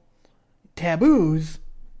social taboos,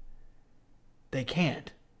 they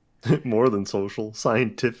can't. More than social,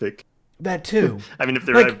 scientific. That too. I mean, if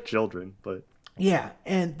they have children, but... Yeah,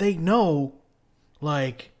 and they know...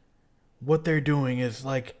 like, what they're doing is,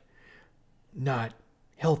 like, not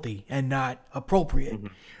healthy and not appropriate.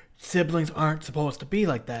 Mm-hmm. Siblings aren't supposed to be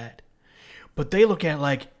like that. But they look at,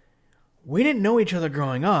 like, we didn't know each other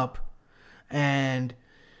growing up, and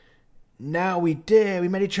now we did. We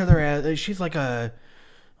met each other at, she's like a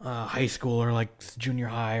high schooler, like junior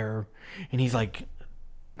high, and he's, like,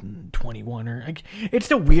 21. Or like, it's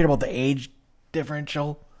still weird about the age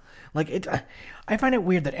differential. Like, I find it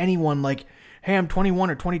weird that anyone, like, hey, I'm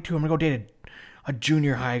 21 or 22, I'm going to go date a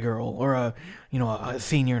junior high girl or a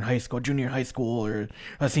senior in high school, junior in high school, or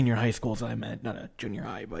a senior in high school, so I meant not a junior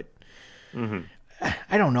high, but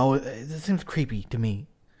I don't know. It seems creepy to me.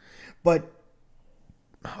 But,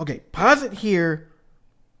 okay, pause it here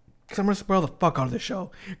Because I'm going to spoil the fuck out of the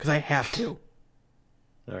show. Because I have to.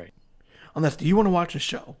 All right. Unless, do you want to watch the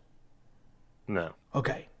show? No.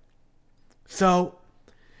 Okay. So,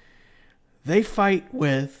 they fight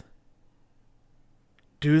with,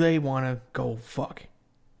 do they want to go fuck?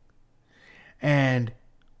 And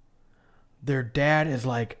their dad is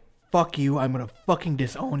like, fuck you, I'm going to fucking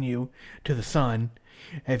disown you to the son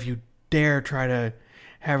if you dare try to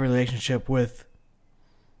have a relationship with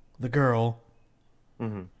the girl.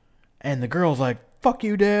 Mm-hmm. And the girl's like, fuck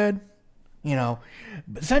you, Dad. You know,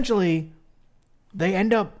 but essentially, they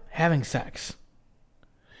end up having sex.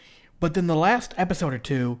 But then the last episode or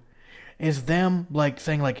two is them, like,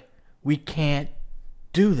 saying, like, we can't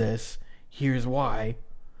do this. Here's why.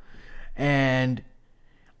 And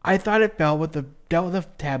I thought it dealt with a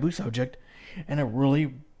taboo subject in a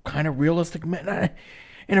really kind of realistic manner.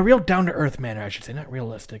 In a real down-to-earth manner, I should say. Not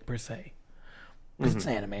realistic, per se. Because it's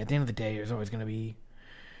anime. At the end of the day, there's always going to be...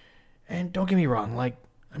 And don't get me wrong, like,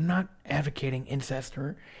 I'm not advocating incest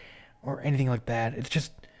or anything like that. It's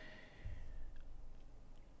just...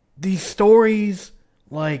 These stories,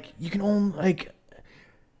 like, you can only, like...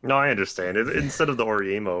 No, I understand. Instead of the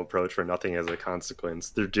Oriemo approach where nothing has a consequence,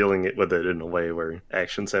 they're dealing with it in a way where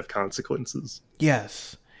actions have consequences.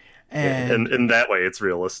 Yes. And in that way, it's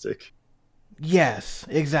realistic. Yes,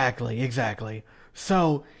 exactly.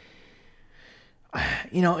 So,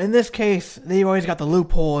 you know, in this case, they've always got the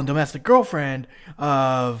loophole in Domestic Girlfriend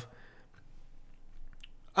of,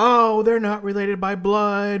 oh, they're not related by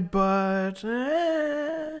blood, but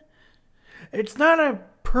it's not a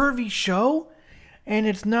pervy show, and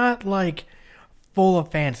it's not, like, full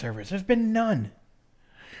of fan service. There's been none.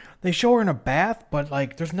 They show her in a bath, but,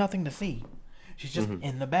 like, there's nothing to see. She's just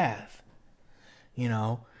in the bath. You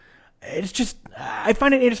know? It's just, I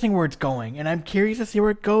find it interesting where it's going, and I'm curious to see where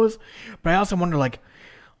it goes, but I also wonder, like,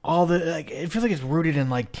 it feels like it's rooted in,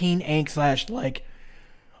 like, teen angst / like,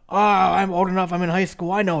 oh, I'm old enough, I'm in high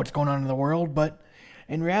school, I know what's going on in the world, but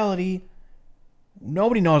in reality,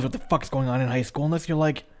 nobody knows what the fuck's going on in high school unless you're,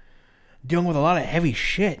 like, dealing with a lot of heavy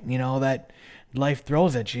shit, you know, that life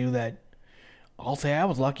throws at you that I'll say I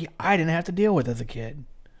was lucky I didn't have to deal with as a kid.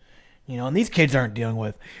 You know, and these kids aren't dealing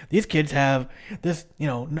with. These kids have this, you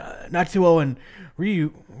know, Natsuo and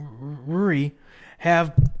Ruri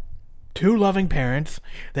have two loving parents.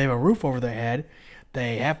 They have a roof over their head.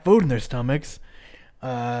 They have food in their stomachs.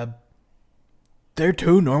 They're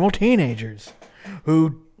two normal teenagers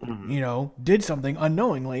who, you know, did something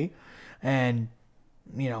unknowingly and,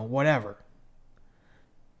 you know, whatever.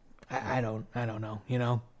 I don't know, you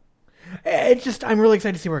know. It's just, I'm really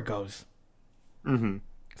excited to see where it goes. Mm-hmm.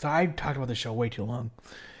 So I talked about the show way too long.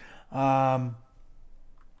 Yeah,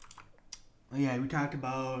 we talked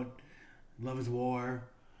about Love is War.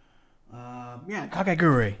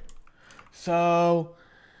 Kakegurui. So,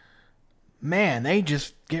 man, they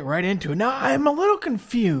just get right into it. Now, I'm a little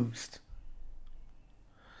confused.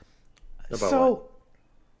 About what?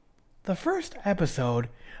 The first episode,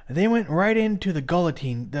 they went right into the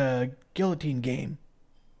guillotine game.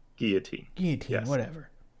 Guillotine, yes. Whatever.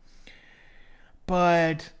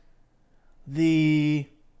 But the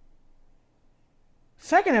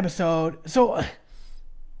second episode, so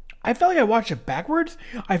I felt like I watched it backwards.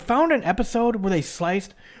 I found an episode where they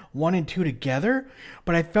sliced 1 and 2 together,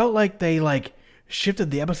 but I felt like they like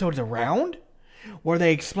shifted the episodes around, where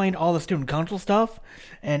they explained all the student council stuff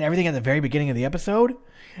and everything at the very beginning of the episode,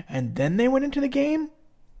 and then they went into the game.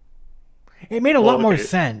 It made a lot more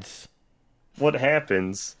sense. What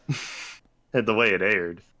happens, and the way it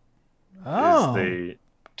aired, is they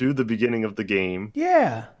do the beginning of the game.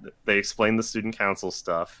 Yeah. They explain the student council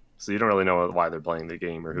stuff, so you don't really know why they're playing the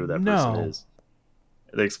game or who that person is.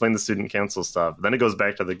 They explain the student council stuff. Then it goes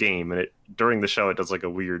back to the game, and during the show it does like a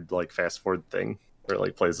weird like fast forward thing where it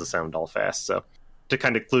like plays the sound all fast. So to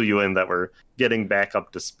kind of clue you in that we're getting back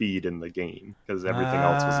up to speed in the game because everything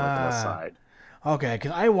else was like on the side. Okay,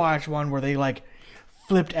 because I watched one where they like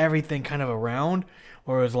flipped everything kind of around,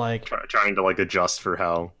 where it was like trying to like adjust for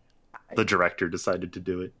how the director decided to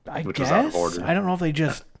do it, which was out of order. I don't know if they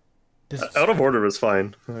just out of order was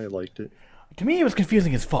fine. I liked it. To me, it was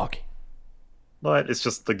confusing as fuck. But it's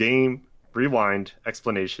just the game, rewind,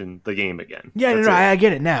 explanation, the game again. Yeah, no, I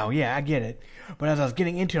get it now. Yeah, I get it. But as I was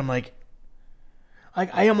getting into it, I'm like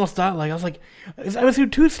I almost thought, like, I was like,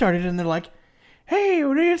 episode 2 started, and they're like, hey,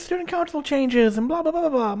 we need student council changes, and blah, blah, blah, blah,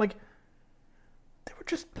 blah. I'm like, they were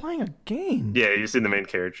just playing a game. Yeah, you see the main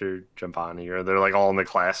character jump on you, or they're, like, all in the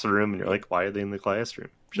classroom, and you're like, why are they in the classroom?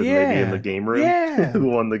 Shouldn't they be in the game room? Yeah. Who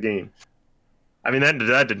won the game? I mean,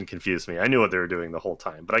 that didn't confuse me. I knew what they were doing the whole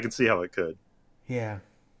time, but I could see how it could. Yeah.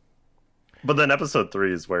 But then episode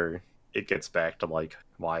 3 is where it gets back to like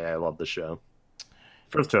why I love the show.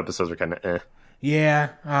 First 2 episodes are kind of eh. Yeah.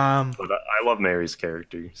 But I love Mary's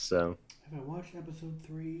character, so. Have I watched episode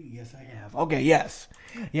 3? Yes, I have. Okay, yes.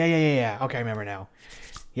 Yeah. Okay, I remember now.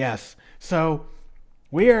 Yes. So,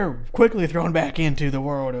 we are quickly thrown back into the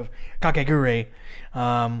world of Kakegurui,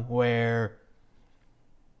 where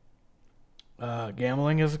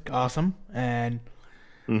gambling is awesome, and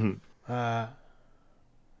Jimbom,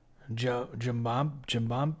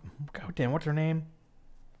 god damn, what's her name?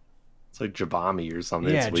 It's like Jabami or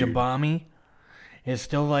something. Yeah, it's weird. Jabami is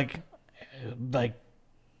still like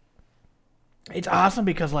it's awesome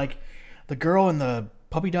because like the girl in the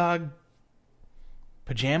puppy dog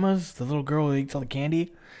pajamas, the little girl who eats all the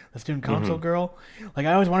candy, the student council girl. Like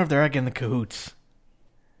I always wonder if they're like in the cahoots.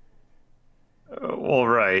 Well,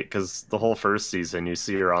 right, because the whole first season you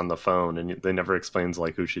see her on the phone and they never explains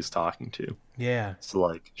like who she's talking to. Yeah. So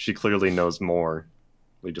like she clearly knows more.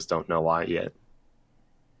 We just don't know why yet.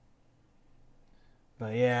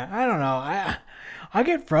 But yeah, I don't know. I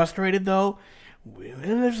get frustrated though,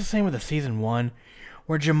 and it's the same with the season 1,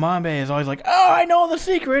 where Jamambe is always like, "Oh, I know the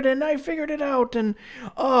secret and I figured it out," and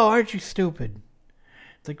 "Oh, aren't you stupid?"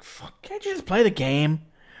 It's like, "Fuck, can't you just play the game?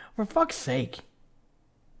 For fuck's sake."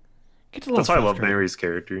 That's why I love Mary's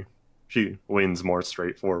character. She wins more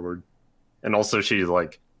straightforward, and also she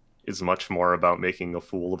like is much more about making a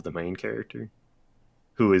fool of the main character,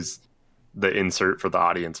 who is the insert for the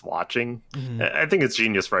audience watching. I think it's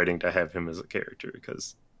genius writing to have him as a character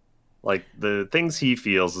because, like, the things he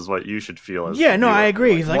feels is what you should feel as. Yeah, no, I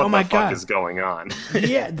agree. He's like, what "Oh my the god, fuck is going on?"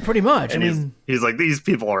 Yeah, pretty much. And I mean, he's like, "These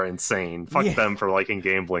people are insane. Fuck Yeah. them for liking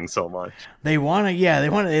gambling so much." they want to.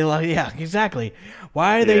 Yeah, exactly.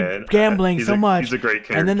 Why are they Yeah, gambling he's so much? He's a great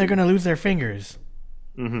character. And then they're gonna lose their fingers.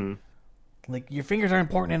 Mm-hmm. Like your fingers are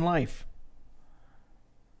important in life.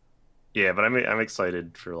 Yeah, but I'm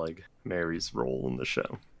excited for like Mary's role in the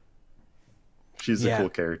show. She's a cool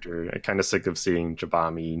character. I'm kind of sick of seeing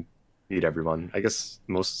Jabami eat everyone. I guess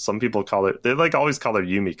some people they like always call her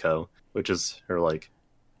Yumiko, which is her like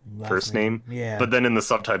first name. Yeah. But then in the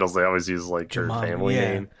subtitles they always use like her family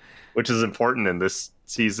name, which is important in this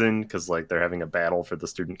season because like they're having a battle for the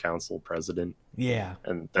student council president. Yeah.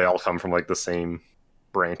 And they all come from like the same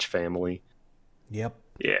branch family. Yep.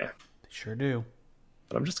 Yeah. They sure do.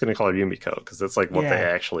 But I'm just going to call her Yumiko because that's like what they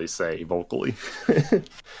actually say vocally.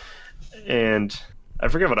 And I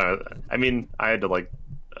forget what I mean, I had to like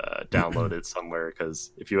download it somewhere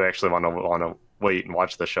because if you actually want to wait and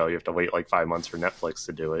watch the show, you have to wait like 5 months for Netflix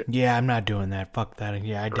to do it. Yeah, I'm not doing that. Fuck that.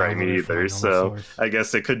 Yeah, I don't. Right, me either. So I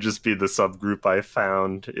guess it could just be the subgroup I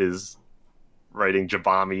found is writing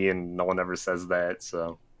Jabami and no one ever says that.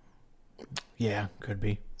 So yeah, could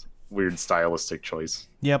be. Weird stylistic choice.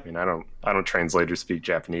 Yep. I mean, I don't translate or speak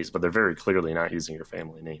Japanese, but they're very clearly not using your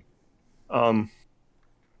family name.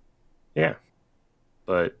 Yeah.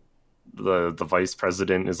 But the vice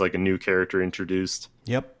president is like a new character introduced.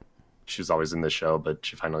 Yep. She was always in the show, but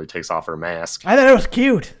she finally takes off her mask. I thought it was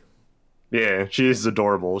cute. Yeah, she is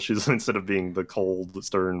adorable. She's instead of being the cold,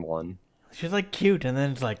 stern one. She's like cute, and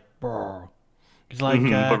then it's like, brr. It's like,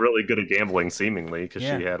 but really good at gambling, seemingly, because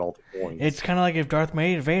she had all the points. It's kind of like if Darth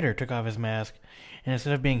Vader took off his mask, and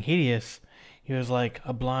instead of being hideous, he was like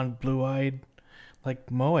a blonde, blue-eyed,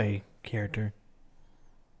 like Moe character.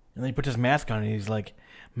 And then he puts his mask on, and he's like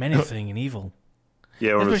menacing and evil.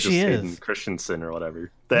 Yeah, or it was just Hayden is. Christensen or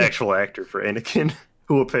whatever, the actual actor for Anakin,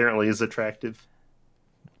 who apparently is attractive.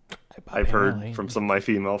 I've heard from some of my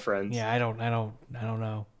female friends. Yeah, I don't know.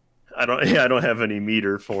 I don't have any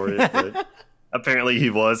meter for it, but apparently he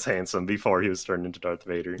was handsome before he was turned into Darth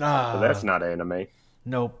Vader. But that's not anime.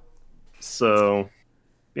 Nope. So,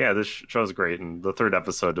 yeah, this show's great, and the 3rd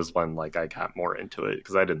episode is when like I got more into it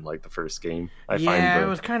because I didn't like the first game. It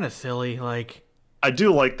was kind of silly. Like, I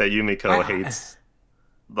do like that Yumiko hates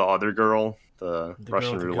the other girl, the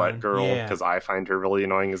Russian roulette girl, because I find her really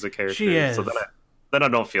annoying as a character. She is. So then I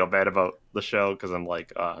don't feel bad about the show because I'm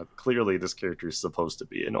like, clearly this character is supposed to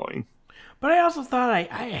be annoying. But I also thought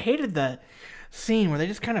I hated the scene where they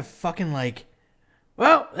just kind of fucking like,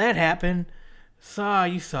 well, that happened.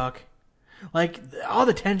 You suck. Like, all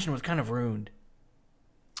the tension was kind of ruined.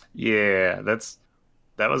 Yeah,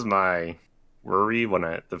 that was my worry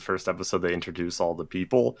when the first episode they introduce all the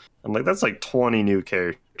people. I'm like, that's like 20 new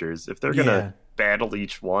characters. If they're gonna battle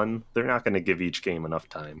each one, they're not gonna give each game enough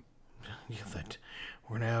time. Yeah,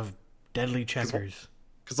 we're gonna have deadly checkers.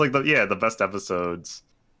 Because like the best episodes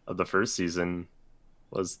of the first season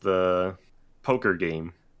was the poker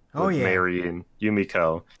game with Mary and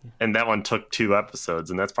Yumiko, and that one took 2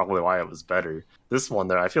 episodes, and that's probably why it was better. This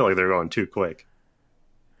one, I feel like they're going too quick.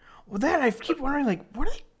 Well, I keep wondering, like, what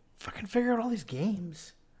are they fucking figure out all these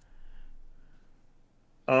games?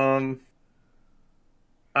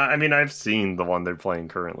 I mean, I've seen the one they're playing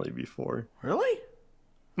currently before. Really?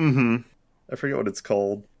 Mm-hmm. I forget what it's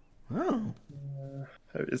called. Oh.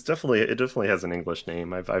 It definitely has an English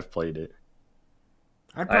name. I've played it.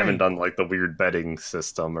 I haven't done like the weird betting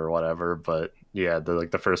system or whatever, but yeah,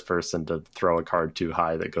 the first person to throw a card too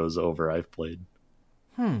high that goes over, I've played.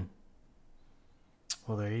 Well,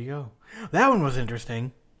 there you go. That one was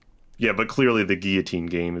interesting. Yeah, but clearly the guillotine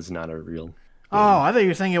game is not a real game. Oh, I thought you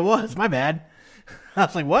were saying it was. My bad. I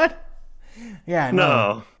was like, what? Yeah,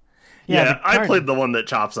 No. Yeah, the I card- played the one that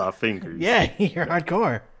chops off fingers. Yeah, you're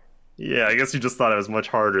hardcore. Yeah, I guess you just thought I was much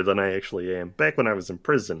harder than I actually am. Back when I was in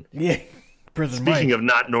prison. Yeah. Prison Speaking Mike. of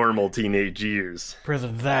not normal teenage years.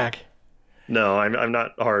 Prison Zach. No, I'm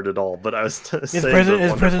not hard at all, but I was saying...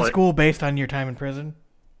 Is prison school based on your time in prison?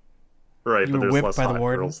 Right, You but were there's whipped less by the hot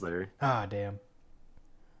warden? girls there. Ah, damn.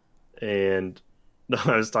 And no,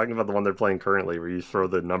 I was talking about the one they're playing currently where you throw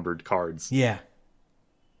the numbered cards. Yeah.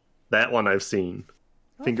 That one I've seen.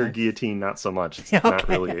 Finger guillotine, not so much. It's Okay. not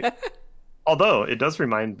really. Although, it does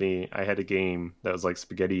remind me, I had a game that was like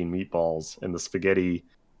spaghetti and meatballs, and the spaghetti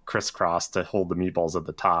crisscrossed to hold the meatballs at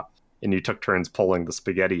the top, and you took turns pulling the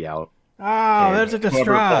spaghetti out. Oh, And that's like the whoever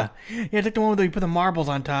straw. Yeah, it's like the one where you put the marbles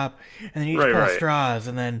on top, and then you each Right, pull right. straws,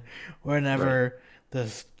 and then whenever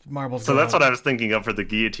the marbles So go that's out- what I was thinking of for the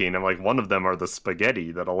guillotine. I'm like, one of them are the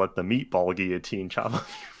spaghetti that'll let the meatball guillotine chop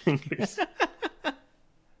off your fingers.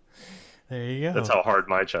 There you go. That's how hard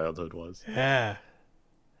my childhood was. Yeah.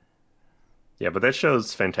 Yeah, but that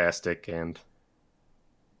show's fantastic, and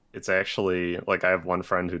it's actually, like, I have one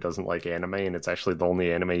friend who doesn't like anime, and it's actually the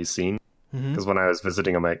only anime he's seen. Because when I was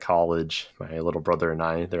visiting him at college, my little brother and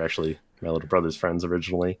I, they're actually my little brother's friends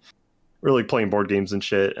originally, we were like playing board games and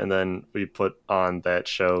shit, and then we put on that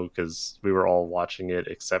show because we were all watching it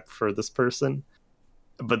except for this person.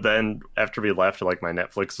 But then after we left, like, my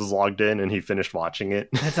Netflix was logged in, and he finished watching it.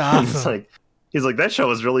 That's And awesome. he's like, that show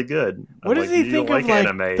was really good. What I'm does like, he "You think don't of, like,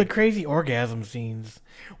 anime?" the crazy orgasm scenes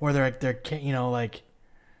where they're you know, like...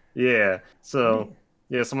 Yeah, so,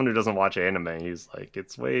 yeah, someone who doesn't watch anime, he's like,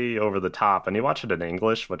 it's way over the top. And he watched it in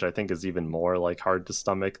English, which I think is even more, like, hard to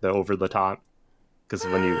stomach, the over the top. Because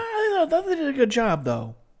when you... I thought they did a good job,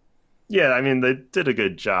 though. Yeah, I mean, they did a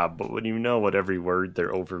good job, but when you know what every word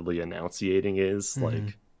they're overly enunciating is,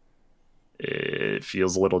 like, it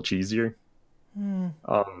feels a little cheesier.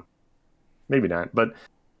 Maybe not, but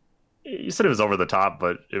you said it was over the top,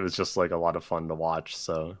 but it was just, like, a lot of fun to watch,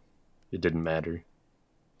 so it didn't matter.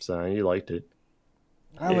 So you liked it.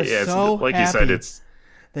 I was Yeah, so like happy you said, it's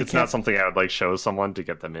they not kept- something I would like show someone to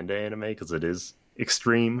get them into anime because it is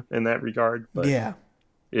extreme in that regard. But Yeah.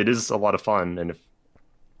 it is a lot of fun, and if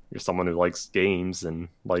you're someone who likes games and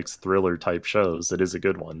likes thriller type shows, it is a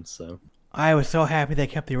good one. So I was so happy they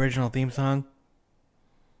kept the original theme song.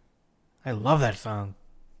 I love that song.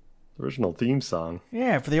 the original theme song.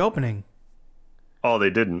 Yeah, for the opening. Oh, they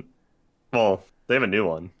didn't. Well, they have a new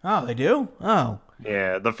one. Oh, they do? Oh,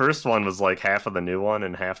 Yeah, the first one was like half of the new one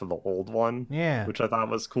and half of the old one. yeah. Which I thought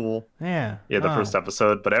was cool. Yeah. Yeah, the Oh. first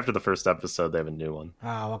episode. But after the first episode, they have a new one.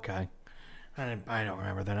 Oh, okay. I don't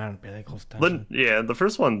remember that. I don't pay that close But, attention. yeah, the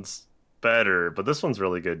first one's better, but this one's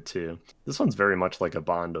really good too. This one's very much like a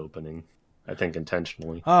Bond opening, I think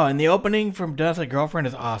intentionally. Oh, and the opening from Does a Girlfriend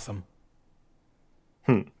is awesome.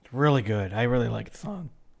 It's really good. I really like the song.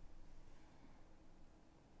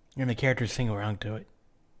 And the characters sing around to it.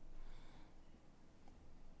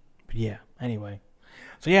 But yeah, anyway.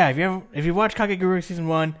 So yeah, if you watch Kakegurui season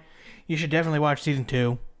 1, you should definitely watch season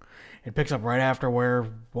 2. It picks up right after where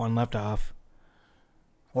 1 left off.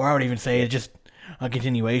 Or I would even say it's just a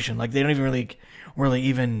continuation. Like they don't even really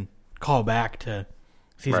even call back to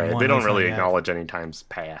season Right, 1. they don't It's really like, acknowledge any time's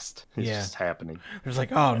past. It's Yeah. just happening. There's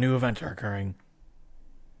like, oh, new events are occurring.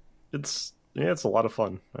 It's a lot of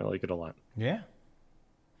fun. I like it a lot. Yeah.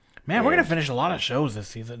 Man, we're Yeah. going to finish a lot of shows this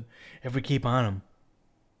season if we keep on them.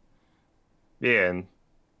 Yeah, and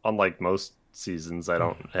unlike most seasons, I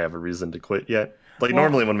don't have a reason to quit yet. Like Well-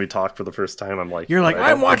 normally when we talk for the first time, I'm like, You're like, I don't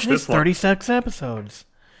I'm think watching these this one- 36 episodes.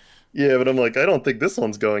 Yeah, but I'm like, I don't think this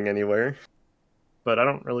one's going anywhere. But I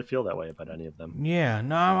don't really feel that way about any of them. Yeah,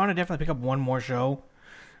 no, I want to definitely pick up one more show.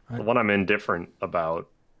 The one I'm indifferent about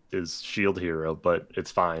is Shield Hero, but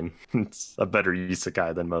it's fine. It's a better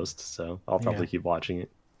isekai than most, so I'll probably keep watching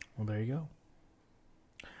it. Well, there you go.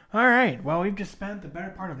 All right. Well, we've just spent the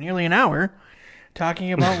better part of nearly an hour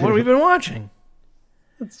talking about what we've been watching.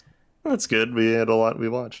 That's good. We had a lot we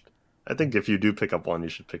watched. I think if you do pick up one, you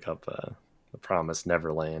should pick up The Promised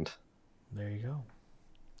Neverland. There you go.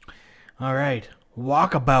 All right.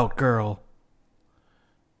 Walkabout Girl.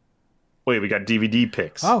 Wait, we got DVD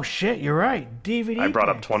picks. Oh, shit, you're right. DVD I brought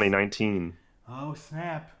up picks. 2019. Oh,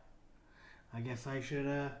 snap. I guess I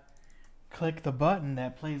should click the button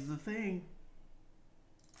that plays the thing.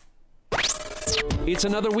 It's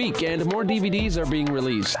another week and more DVDs are being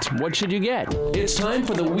released. What should you get? It's time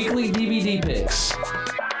for the weekly DVD picks.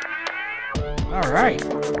 All right.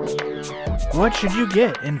 What should you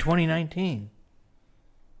get in 2019?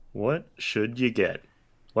 What should you get?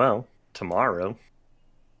 Well, tomorrow,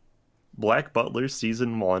 Black Butler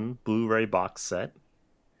Season 1 Blu-ray box set.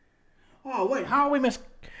 Oh, wait, how we miss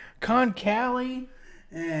Concali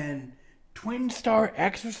and Twin Star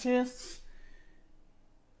Exorcists?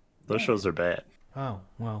 Those shows are bad. Oh,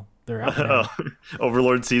 well, they're out now.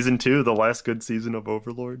 Overlord Season 2, the last good season of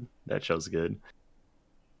Overlord. That show's good.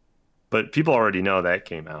 But people already know that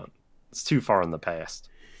came out. It's too far in the past.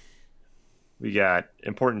 We got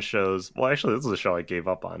important shows. Well, actually, this is a show I gave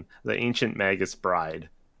up on. The Ancient Magus Bride,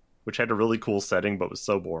 which had a really cool setting, but was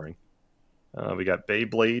so boring. We got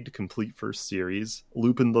Beyblade, complete first series.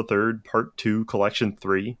 Lupin the Third, Part 2, Collection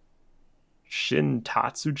 3. Shin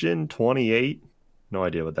Tatsujin 28. No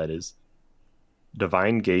idea what that is.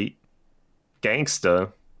 Divine Gate.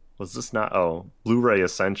 Gangsta. Was this not? Oh, Blu-ray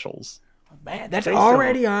Essentials. Man, that's Gangsta.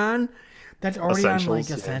 already on. That's already on, like, Essentials,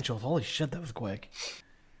 yeah. Essentials. Holy shit, that was quick.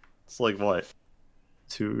 It's like, what?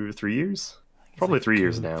 2 or 3 years? Probably like 3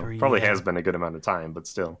 years 2, now. 3, Probably yeah. has been a good amount of time, but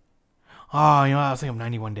still. Oh, you know, I was thinking of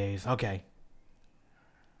 91 Days. Okay.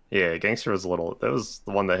 Yeah, Gangster was a little... That was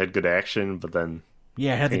the one that had good action, but then...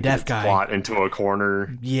 Yeah, it had the painted deaf its guy. plot into a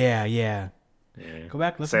corner. Yeah. Yeah. Go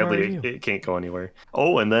back, listen to our Sadly, review. it can't go anywhere.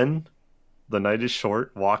 Oh, and then The Night is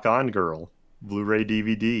Short, Walk On Girl, Blu-ray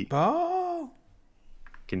DVD. Oh.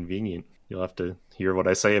 Convenient. You'll have to hear what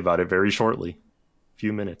I say about it very shortly.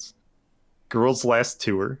 Few minutes. Girls Last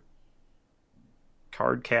Tour,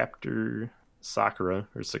 Card Captor Sakura,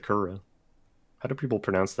 or Sakura. How do people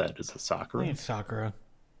pronounce that? Is it I Sakura? think it's Sakura.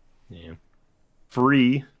 Yeah.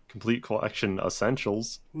 Free, complete collection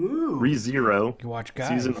essentials. Ooh. ReZero, You watch guys.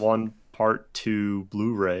 Season 1, Part 2,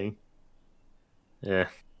 Blu-ray. Yeah.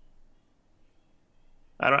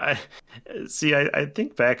 I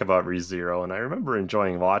think back about ReZero, and I remember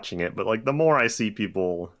enjoying watching it, but like the more I see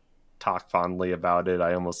people talk fondly about it,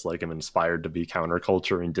 I almost like am inspired to be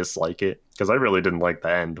counterculture and dislike it, because I really didn't like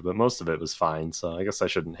the end, but most of it was fine, so I guess I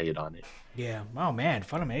shouldn't hate on it. Yeah. Oh, man.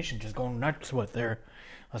 Funimation just going nuts with their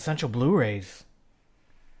essential Blu-rays.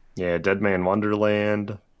 Yeah, Dead Man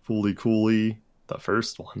Wonderland, Fooly Cooly, the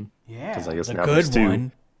first one. Yeah. 'Cause I guess the now good there's two.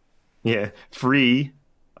 one. Yeah, Free,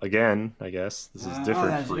 again, I guess. This is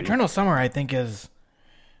different. Free. Eternal Summer, I think, is...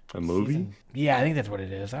 A movie? Yeah, I think that's what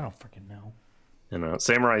it is. I don't freaking know. You know,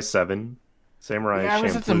 Samurai 7, Samurai Yeah,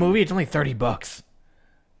 unless it's a Champloo. movie, it's only $30.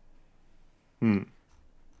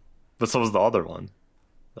 But so was the other one.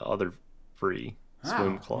 The other Free.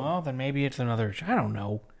 Swim Club. Well, then maybe it's another... I don't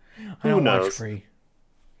know. I Who don't watch knows? free.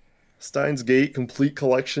 Steins Gate Complete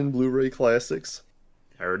Collection Blu-ray Classics.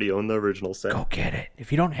 I already own the original set. Go get it.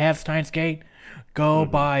 If you don't have Steins Gate, go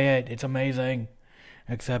buy it. It's amazing.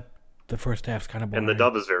 Except the first half's kind of boring. And the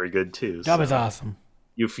dub is very good too. Dub so is awesome.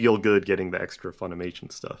 you feel good getting the extra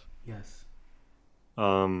Funimation stuff. Yes.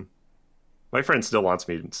 My friend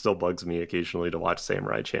still bugs me occasionally to watch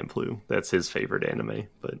Samurai Champloo. That's his favorite anime,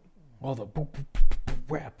 but All the boop, boop, boop,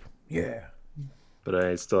 rap. Yeah.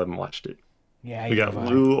 I still haven't watched it. Yeah, We got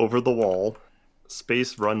Blue Over the Wall,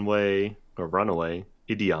 Space Runway or Runaway,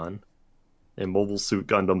 Ideon, and Mobile Suit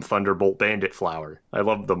Gundam Thunderbolt Bandit Flower. I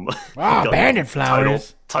love them. Ah, Bandit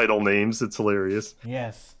Flowers. Title names. It's hilarious.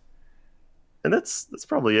 Yes. And that's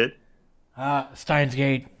probably it. Steins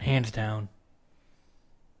Gate, hands down.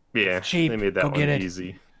 Yeah, cheap. they made that Go one get it.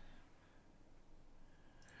 easy.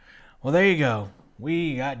 Well, there you go.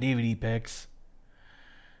 We got DVD picks.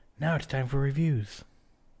 Now it's time for reviews.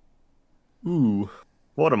 Ooh,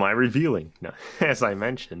 what am I reviewing? No, as I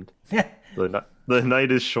mentioned, the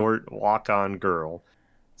Night is Short, Walk On Girl.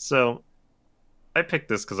 So, I picked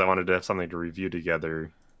this because I wanted to have something to review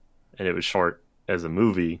together, and it was short as a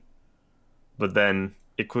movie. But then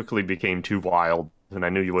it quickly became too wild, and I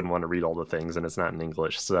knew you wouldn't want to read all the things, and it's not in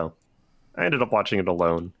English, so I ended up watching it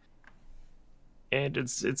alone. And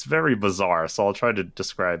it's very bizarre, so I'll try to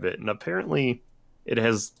describe it. And apparently, it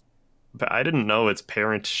has... I didn't know its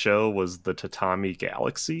parent show was the Tatami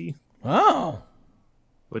Galaxy, Oh,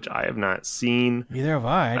 which I have not seen. neither have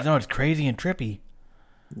I. I just know it's crazy and trippy.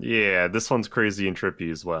 Yeah, this one's crazy and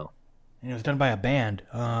trippy as well. And it was done by a band.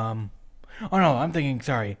 Oh no, I'm thinking,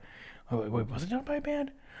 sorry. Oh, wait, was it done by a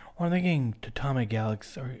band? Or I'm thinking Tatami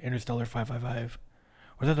Galaxy or Interstellar 555.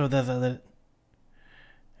 Or is that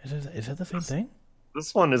the same thing?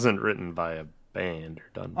 This one isn't written by a band or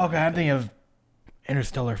done by Okay, a I'm band. thinking of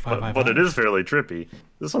Interstellar 555. But it is fairly trippy.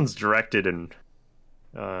 This one's directed and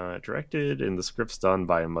the script's done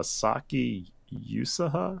by Masaki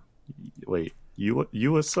Yusaha. Wait,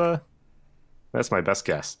 Yuasa? That's my best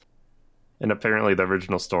guess. And apparently the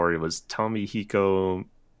original story was Tomihiko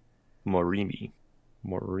Morimi.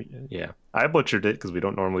 Yeah. I butchered it because we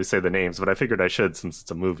don't normally say the names, but I figured I should since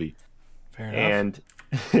it's a movie. Fair enough.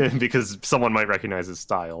 And because someone might recognize his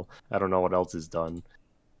style. I don't know what else he's done.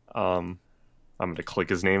 I'm going to click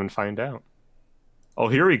his name and find out. Oh,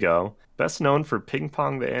 here we go. Best known for Ping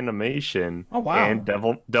Pong the Animation Oh, wow. and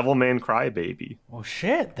Devilman Crybaby. Well,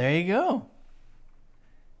 shit. There you go.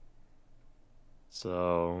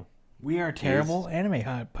 So We are terrible anime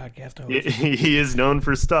podcast hosts. he is known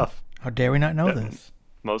for stuff. How dare we not know this?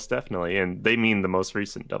 Most definitely. And they mean the most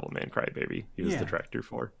recent Devilman Crybaby he was Yeah. the director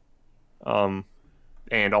for.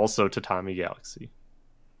 And also Tatami Galaxy.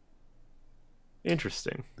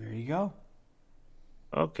 Interesting. There you go.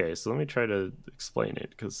 Okay, so let me try to explain it,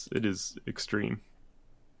 because it is extreme.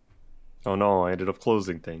 Oh no, I ended up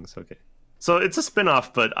closing things. Okay. So it's a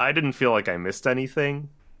spin-off, but I didn't feel like I missed anything.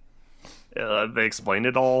 They explain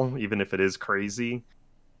it all, even if it is crazy.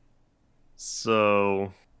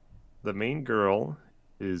 So, the main girl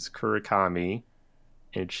is Kurakami,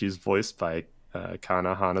 and she's voiced by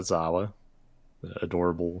Kana Hanazawa, the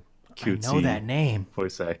adorable, cutesy I know that name.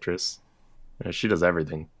 voice actress. She does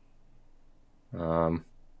everything.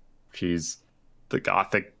 She's the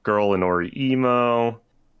gothic girl in Ori Emo.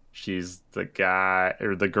 She's the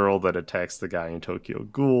girl that attacks the guy in Tokyo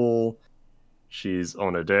Ghoul. She's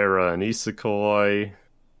Onodera and Isekoi.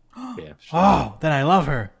 Yeah. Oh, then I love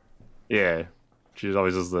her. Yeah. She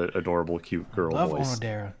always does the adorable, cute girl Love voice.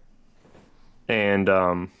 Onodera.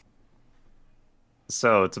 And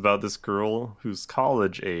so it's about this girl who's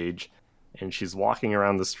college age, and she's walking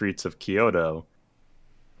around the streets of Kyoto.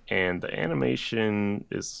 And the animation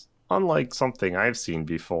is unlike something I've seen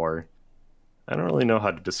before. I don't really know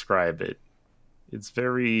how to describe it. It's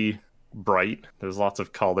very bright. There's lots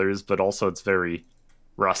of colors, but also it's very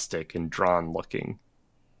rustic and drawn looking.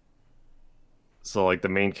 So like the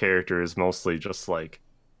main character is mostly just like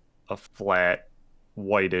a flat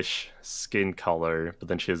whitish skin color, but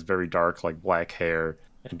then she has very dark like black hair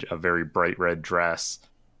and a very bright red dress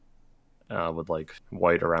with like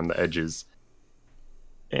white around the edges.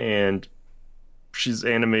 And she's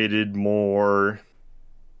animated more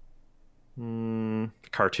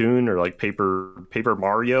cartoon or like paper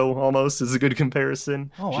Mario almost is a good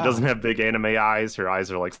comparison. Oh, wow. She doesn't have big anime eyes. Her eyes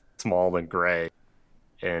are like small and gray,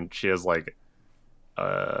 and she has like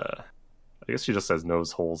I guess she just has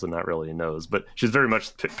nose holes and not really a nose, but she's very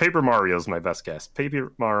much Paper Mario's my best guess.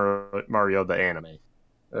 Paper Mario the anime.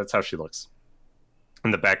 That's how she looks.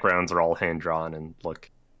 And the backgrounds are all hand drawn and look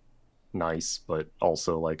nice, but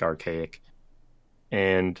also like archaic.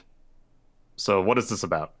 And so what is this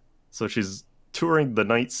about? So she's touring the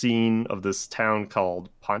night scene of this town called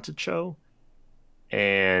Ponticho,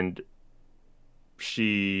 and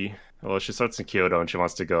she starts in Kyoto and she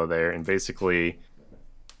wants to go there, and basically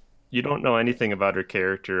you don't know anything about her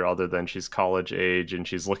character other than she's college age and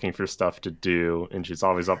she's looking for stuff to do, and she's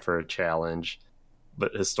always up for a challenge,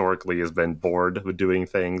 but historically has been bored with doing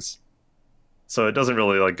things. So it doesn't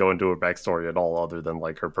really like go into her backstory at all other than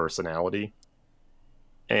like her personality.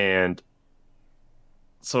 And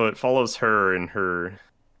so it follows her and her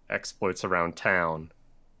exploits around town.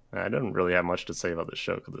 I don't really have much to say about this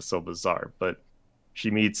show because it's so bizarre, but she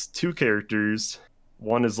meets two characters.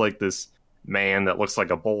 One is like this man that looks like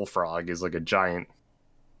a bullfrog. He's like a giant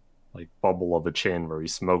like bubble of a chin where he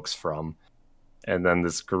smokes from. And then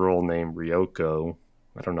this girl named Ryoko.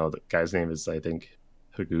 I don't know, the guy's name is I think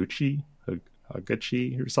Higuchi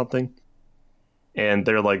or something. And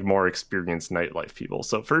they're like more experienced nightlife people.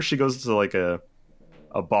 So first she goes to like a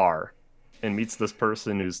bar and meets this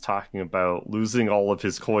person who's talking about losing all of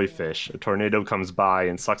his koi fish. A tornado comes by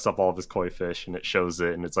and sucks up all of his koi fish, and it shows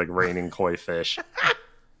it, and it's like raining koi fish.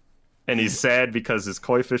 And he's sad because his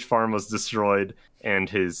koi fish farm was destroyed and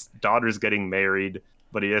his daughter's getting married,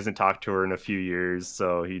 but he hasn't talked to her in a few years,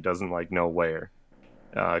 so he doesn't like know where.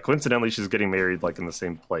 Coincidentally, she's getting married like in the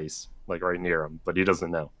same place, like right near him, but he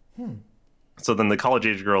doesn't know. So then the college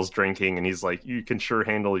age girl's drinking, and he's like, "You can sure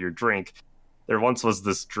handle your drink." There once was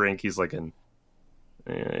this drink. He's like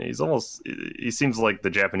he seems like the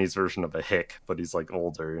Japanese version of a hick, but he's like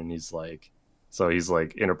older, and he's like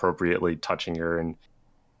inappropriately touching her, and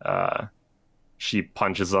she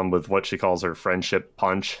punches him with what she calls her friendship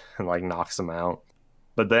punch and like knocks him out.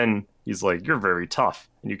 But then he's like, "You're very tough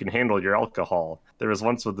and you can handle your alcohol." There was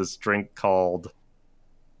once with this drink called,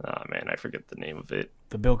 oh man, I forget the name of it.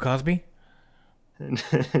 The Bill Cosby?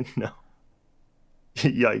 No.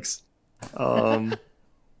 Yikes.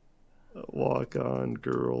 Walk on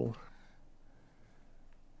girl.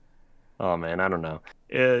 Oh man, I don't know.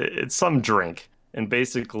 It's some drink. And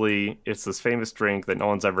basically, it's this famous drink that no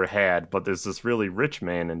one's ever had, but there's this really rich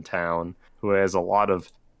man in town who has a lot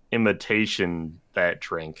of imitation that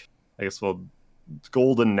drink. I guess, well,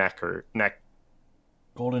 golden nectar.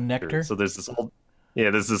 Golden nectar? So there's this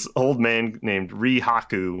old man named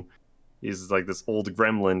Rihaku. He's like this old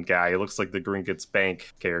gremlin guy. He looks like the Gringotts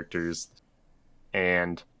Bank characters.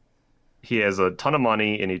 And he has a ton of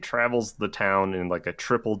money, and he travels the town in like a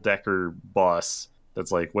triple-decker bus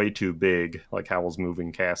that's like way too big, like Howl's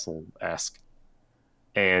Moving Castle-esque.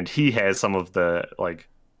 And he has some of the like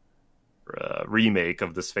remake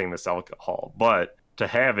of this famous alcohol. But to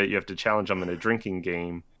have it, you have to challenge him in a drinking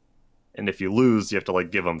game. And if you lose, you have to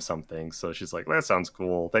like give him something. So she's like, that sounds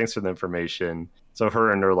cool. Thanks for the information. So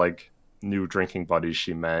her and her like new drinking buddies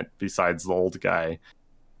she met, besides the old guy,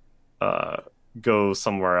 go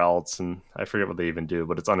somewhere else. And I forget what they even do,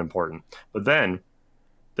 but it's unimportant. But then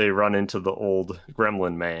they run into the old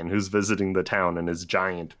gremlin man who's visiting the town in his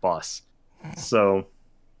giant bus. So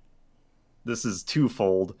this is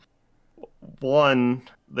twofold. One,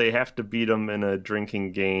 they have to beat him in a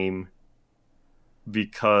drinking game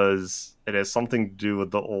because it has something to do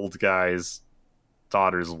with the old guy's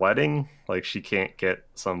daughter's wedding. Like, she can't get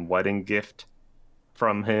some wedding gift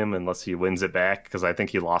from him unless he wins it back, because I think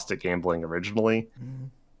he lost at gambling originally. Mm-hmm.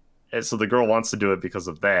 And so the girl wants to do it because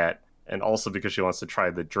of that, and also because she wants to try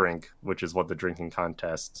the drink, which is what the drinking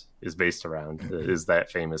contest is based around, is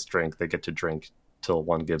that famous drink they get to drink till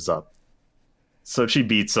one gives up. So she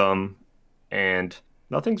beats him, and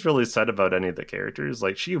nothing's really said about any of the characters.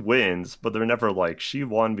 Like, she wins, but they're never like, she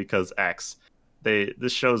won because X.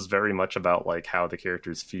 This show's very much about like how the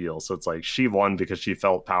characters feel. So it's like, she won because she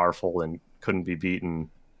felt powerful and couldn't be beaten,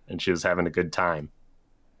 and she was having a good time.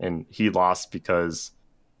 And he lost because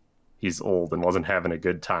he's old and wasn't having a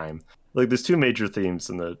good time. Like, there's two major themes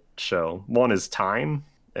in the show. One is time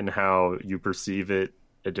and how you perceive it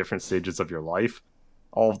at different stages of your life.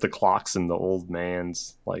 All of the clocks in the old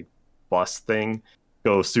man's like bus thing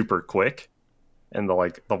go super quick, and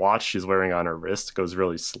the watch she's wearing on her wrist goes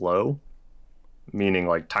really slow, meaning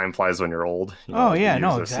like time flies when you're old. You know, yeah,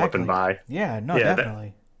 no, exactly. Slipping by. Yeah, no,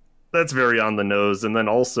 definitely. That's very on the nose. And then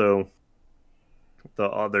also the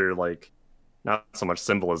other, like, not so much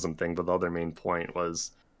symbolism thing, but the other main point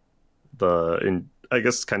was I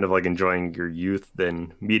guess kind of like enjoying your youth,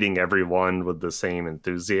 then meeting everyone with the same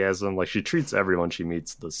enthusiasm. Like, she treats everyone she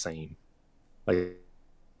meets the same. Like,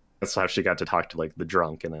 that's how she got to talk to like the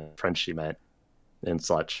drunk and the friends she met and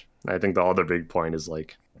such. I think the other big point is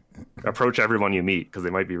like, approach everyone you meet because they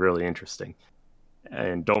might be really interesting,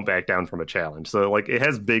 and don't back down from a challenge. So like, it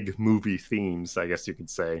has big movie themes, I guess you could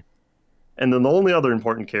say. And then the only other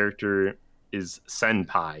important character is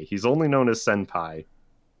Senpai. He's only known as Senpai,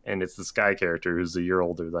 and it's this guy character who's a year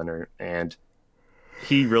older than her, and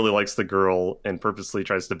he really likes the girl and purposely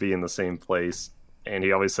tries to be in the same place, and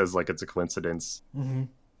he always says like it's a coincidence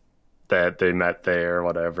that they met there or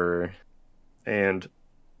whatever. And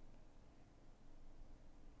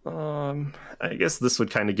I guess this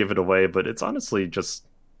would kind of give it away, but it's honestly just,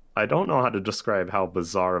 I don't know how to describe how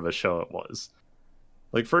bizarre of a show it was.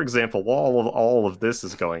 Like, for example, while all of this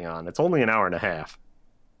is going on, it's only an hour and a half.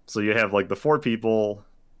 So you have like the 4 people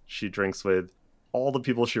she drinks with, all the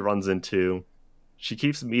people she runs into. She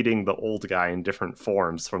keeps meeting the old guy in different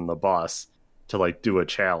forms from the bus to like do a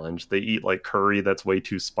challenge. They eat like curry that's way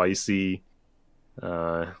too spicy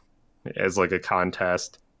as like a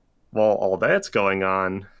contest. While all that's going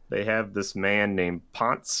on, they have this man named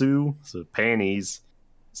Pantsu, so Panties,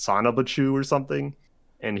 Sanabachu or something,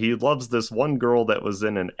 and he loves this one girl that was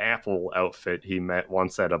in an apple outfit he met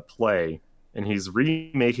once at a play, and he's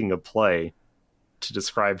remaking a play to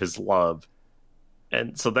describe his love.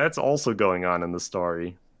 And so that's also going on in the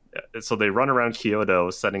story. So they run around Kyoto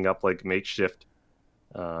setting up like makeshift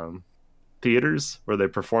theaters where they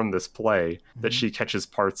perform this play that she catches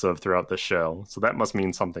parts of throughout the show. So that must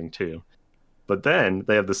mean something too. But then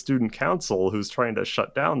they have the student council who's trying to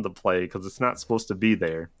shut down the play because it's not supposed to be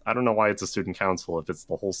there. I don't know why it's a student council if it's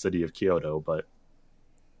the whole city of Kyoto, but...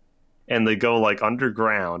 And they go like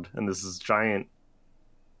underground, and this is giant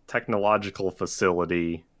technological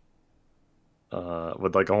facility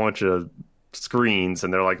with like a bunch of screens,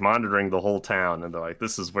 and they're like monitoring the whole town, and they're like,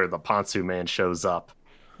 this is where the Pantsu man shows up.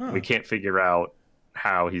 We can't figure out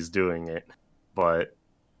how he's doing it, but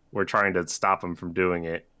we're trying to stop him from doing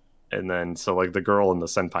it. And then, so like the girl and the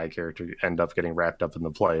senpai character end up getting wrapped up in the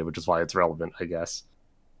play, which is why it's relevant, I guess.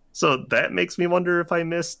 So that makes me wonder if I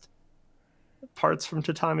missed parts from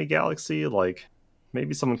Tatami Galaxy. Like,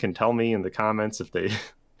 maybe someone can tell me in the comments if they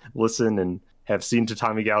listen and have seen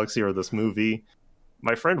Tatami Galaxy or this movie.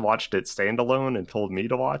 My friend watched it standalone and told me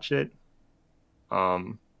to watch it.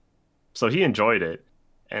 So he enjoyed it,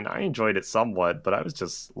 and I enjoyed it somewhat, but I was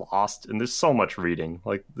just lost. And there's so much reading.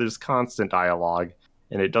 Like, there's constant dialogue,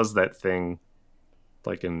 and it does that thing,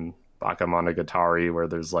 like in Bakemonogatari, where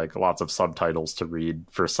there's like lots of subtitles to read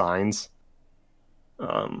for signs.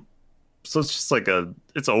 So it's just like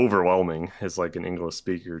it's overwhelming as like an English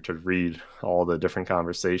speaker to read all the different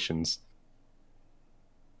conversations.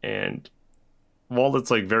 And while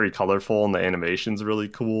it's like very colorful and the animation's really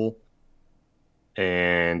cool,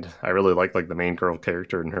 and I really like the main girl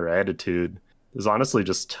character and her attitude, there's honestly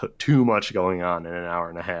just too much going on in an hour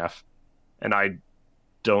and a half. And I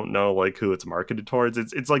don't know like who it's marketed towards.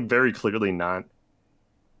 It's like very clearly not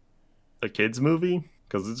a kids movie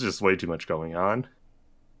because it's just way too much going on.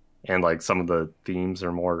 And like some of the themes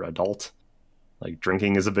are more adult. Like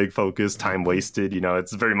drinking is a big focus, time wasted, you know,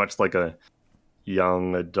 it's very much like a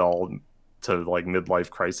young adult to like midlife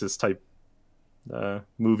crisis type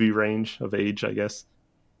movie range of age, I guess.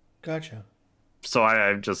 Gotcha. So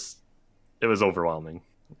it was overwhelming,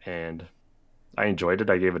 and I enjoyed it.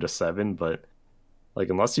 I gave it a 7, but like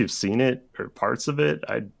unless you've seen it or parts of it,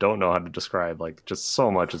 I don't know how to describe. Like just so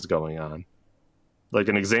much is going on. Like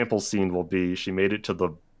an example scene will be she made it to the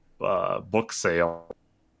book sale,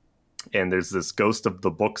 and there's this ghost of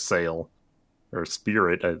the book sale, or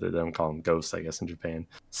spirit, they don't call him ghosts, I guess, in Japan.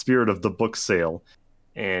 Spirit of the book sale.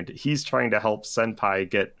 And he's trying to help Senpai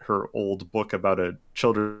get her old book about a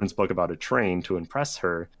children's book about a train to impress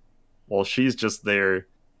her, while she's just there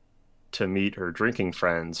to meet her drinking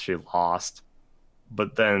friends she lost.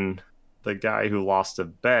 But then the guy who lost a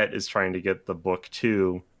bet is trying to get the book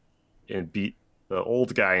too and beat the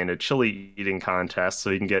old guy in a chili eating contest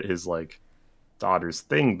so he can get his like daughter's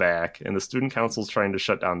thing back. And the student council's trying to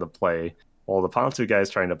shut down the play while the Pontu guy's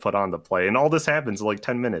trying to put on the play. And all this happens in like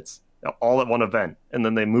 10 minutes, all at one event. And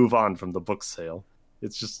then they move on from the book sale.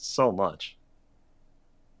 It's just so much.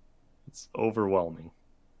 It's overwhelming.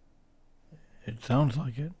 It sounds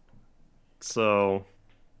like it. So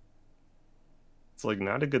it's like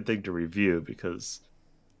not a good thing to review because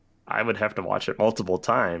I would have to watch it multiple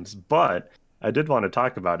times, but I did want to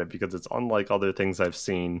talk about it because it's unlike other things I've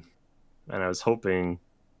seen, and I was hoping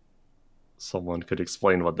someone could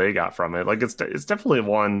explain what they got from it. Like it's definitely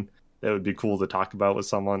one that would be cool to talk about with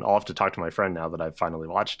someone. I'll have to talk to my friend now that I've finally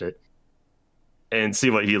watched it and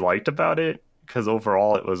see what he liked about it, because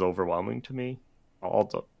overall it was overwhelming to me.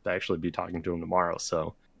 I'll actually be talking to him tomorrow,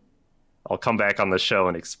 so I'll come back on the show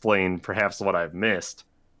and explain perhaps what I've missed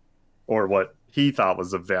or what he thought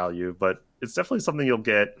was of value. But it's definitely something you'll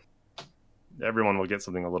get. Everyone will get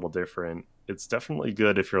something a little different. It's definitely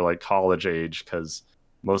good if you're like college age, because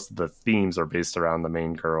most of the themes are based around the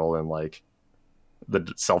main girl and like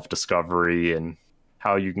the self-discovery and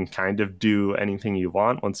how you can kind of do anything you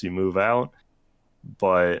want once you move out.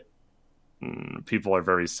 But people are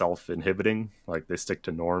very self-inhibiting, like they stick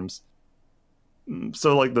to norms.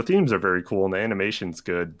 So like the themes are very cool and the animation's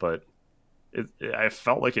good, but I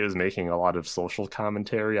felt like it was making a lot of social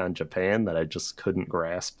commentary on Japan that I just couldn't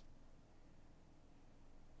grasp.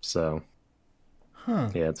 So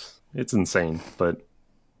yeah, it's insane, but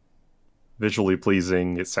visually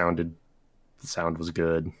pleasing. The sound was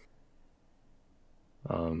good.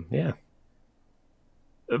 Yeah.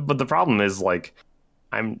 But the problem is like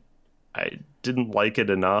I didn't like it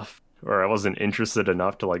enough, or I wasn't interested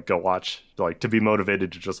enough to like go watch, like to be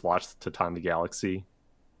motivated to just watch Tatami Galaxy.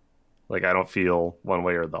 Like I don't feel one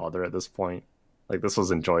way or the other at this point. Like this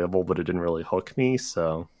was enjoyable, but it didn't really hook me,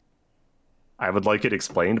 so I would like it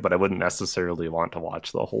explained, but I wouldn't necessarily want to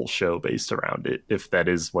watch the whole show based around it, if that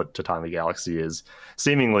is what Tatami Galaxy is.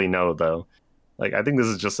 Seemingly no, though. Like, I think this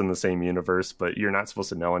is just in the same universe, but you're not supposed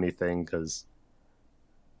to know anything, because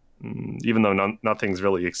even though nothing's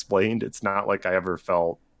really explained, it's not like I ever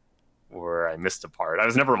felt where I missed a part. I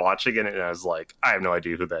was never watching it, and I was like, I have no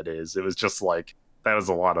idea who that is. It was just like, that was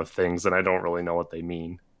a lot of things, and I don't really know what they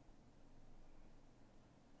mean.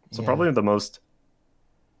 So probably the most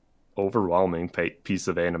overwhelming piece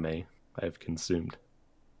of anime I've consumed.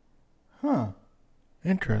 Huh.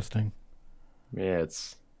 Interesting. Yeah,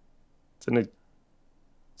 it's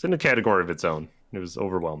in a category of its own. It was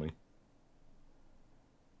overwhelming.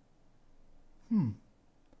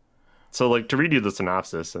 So, like, to read you the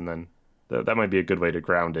synopsis, and then that might be a good way to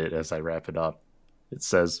ground it as I wrap it up. It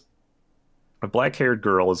says, a black-haired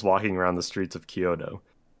girl is walking around the streets of Kyoto,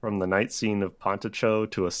 from the night scene of Pontacho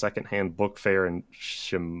to a second-hand book fair in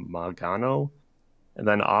Shimagano, and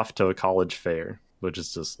then off to a college fair, which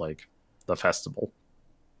is just, like, the festival.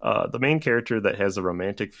 The main character that has a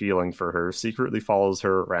romantic feeling for her secretly follows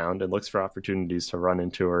her around and looks for opportunities to run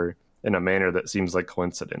into her in a manner that seems like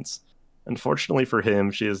coincidence. Unfortunately for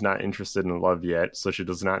him, she is not interested in love yet, so she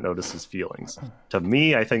does not notice his feelings. To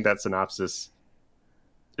me, I think that synopsis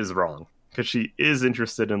is wrong, because she is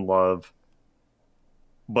interested in love,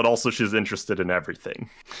 but also she's interested in everything,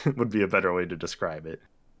 would be a better way to describe it.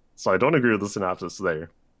 So I don't agree with the synopsis there.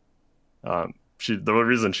 The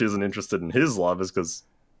reason she isn't interested in his love is because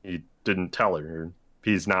he didn't tell her.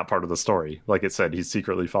 He's not part of the story. Like it said, he's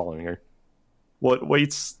secretly following her. What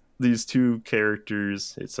waits these two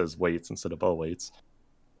characters, it says waits instead of awaits,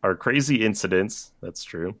 are crazy incidents, that's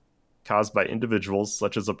true, caused by individuals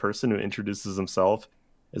such as a person who introduces himself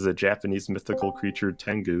as a Japanese mythical creature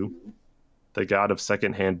Tengu, the god of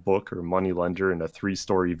secondhand book or moneylender in a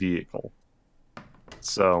 3-story vehicle.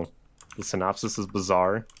 So, the synopsis is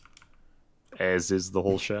bizarre, as is the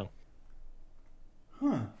whole show.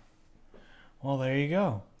 Huh. Well, there you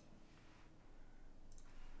go.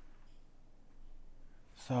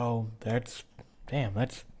 So, that's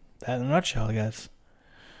that in a nutshell, I guess.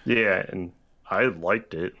 Yeah, and I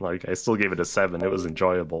liked it. Like, I still gave it a 7. It was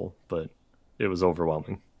enjoyable, but it was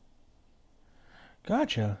overwhelming.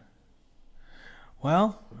 Gotcha.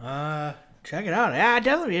 Well, check it out. Yeah, I'd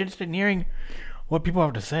definitely be interested in hearing what people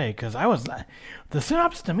have to say, because the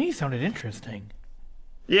synopsis to me sounded interesting.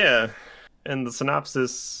 Yeah, and the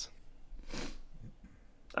synopsis,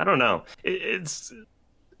 I don't know. It's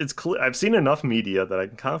clear. I've seen enough media that I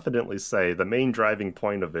can confidently say the main driving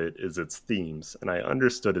point of it is its themes, and I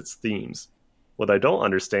understood its themes. What I don't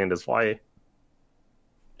understand is why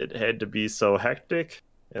it had to be so hectic,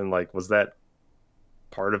 and like, was that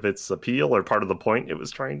part of its appeal or part of the point it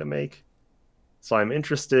was trying to make? So I'm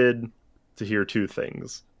interested to hear two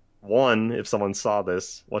things. One, if someone saw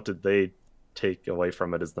this, what did they take away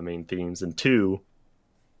from it as the main themes? And two,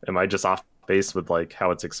 am I just off base with like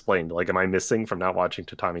how it's explained? Like, am I missing from not watching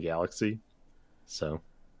Tatami Galaxy? So,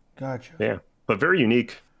 gotcha. Yeah, but very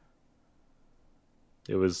unique.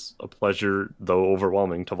 It was a pleasure, though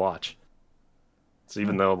overwhelming, to watch. So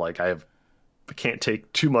even though like I can't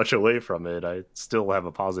take too much away from it, I still have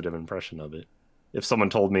a positive impression of it. If someone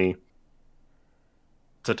told me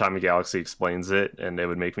Tatami Galaxy explains it and it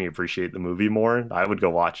would make me appreciate the movie more, I would go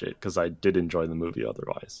watch it, because I did enjoy the movie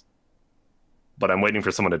otherwise. But I'm waiting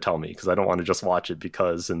for someone to tell me, because I don't want to just watch it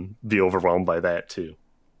because and be overwhelmed by that too.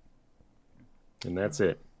 And that's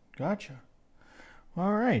it. Gotcha.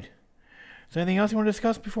 All right. Is there anything else you want to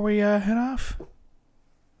discuss before we head off?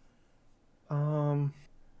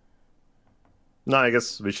 No, I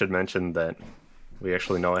guess we should mention that we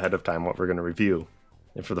actually know ahead of time what we're going to review.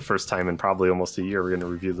 And for the first time in probably almost a year, we're going to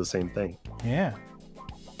review the same thing. Yeah.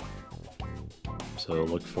 So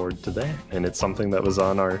look forward to that. And it's something that was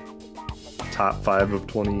on our top 5 of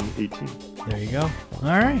 2018. There you go. All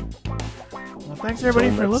right. Well, thanks everybody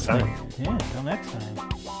for listening. Yeah, until next time.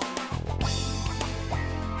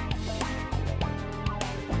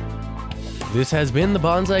 This has been the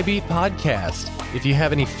Bonsai Beat Podcast. If you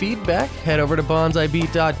have any feedback, head over to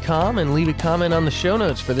bonsaibeat.com and leave a comment on the show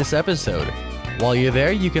notes for this episode. While you're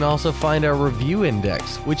there, you can also find our review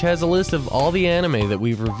index, which has a list of all the anime that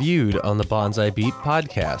we've reviewed on the Bonsai Beat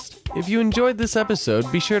Podcast. If you enjoyed this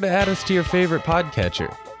episode, be sure to add us to your favorite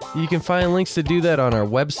podcatcher. You can find links to do that on our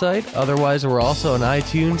website. Otherwise, we're also on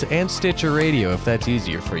iTunes and Stitcher Radio if that's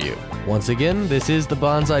easier for you. Once again, this is the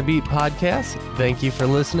Bonsai Beat Podcast. Thank you for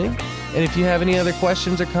listening. And if you have any other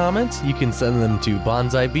questions or comments, you can send them to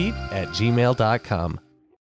bonsaibeat@gmail.com.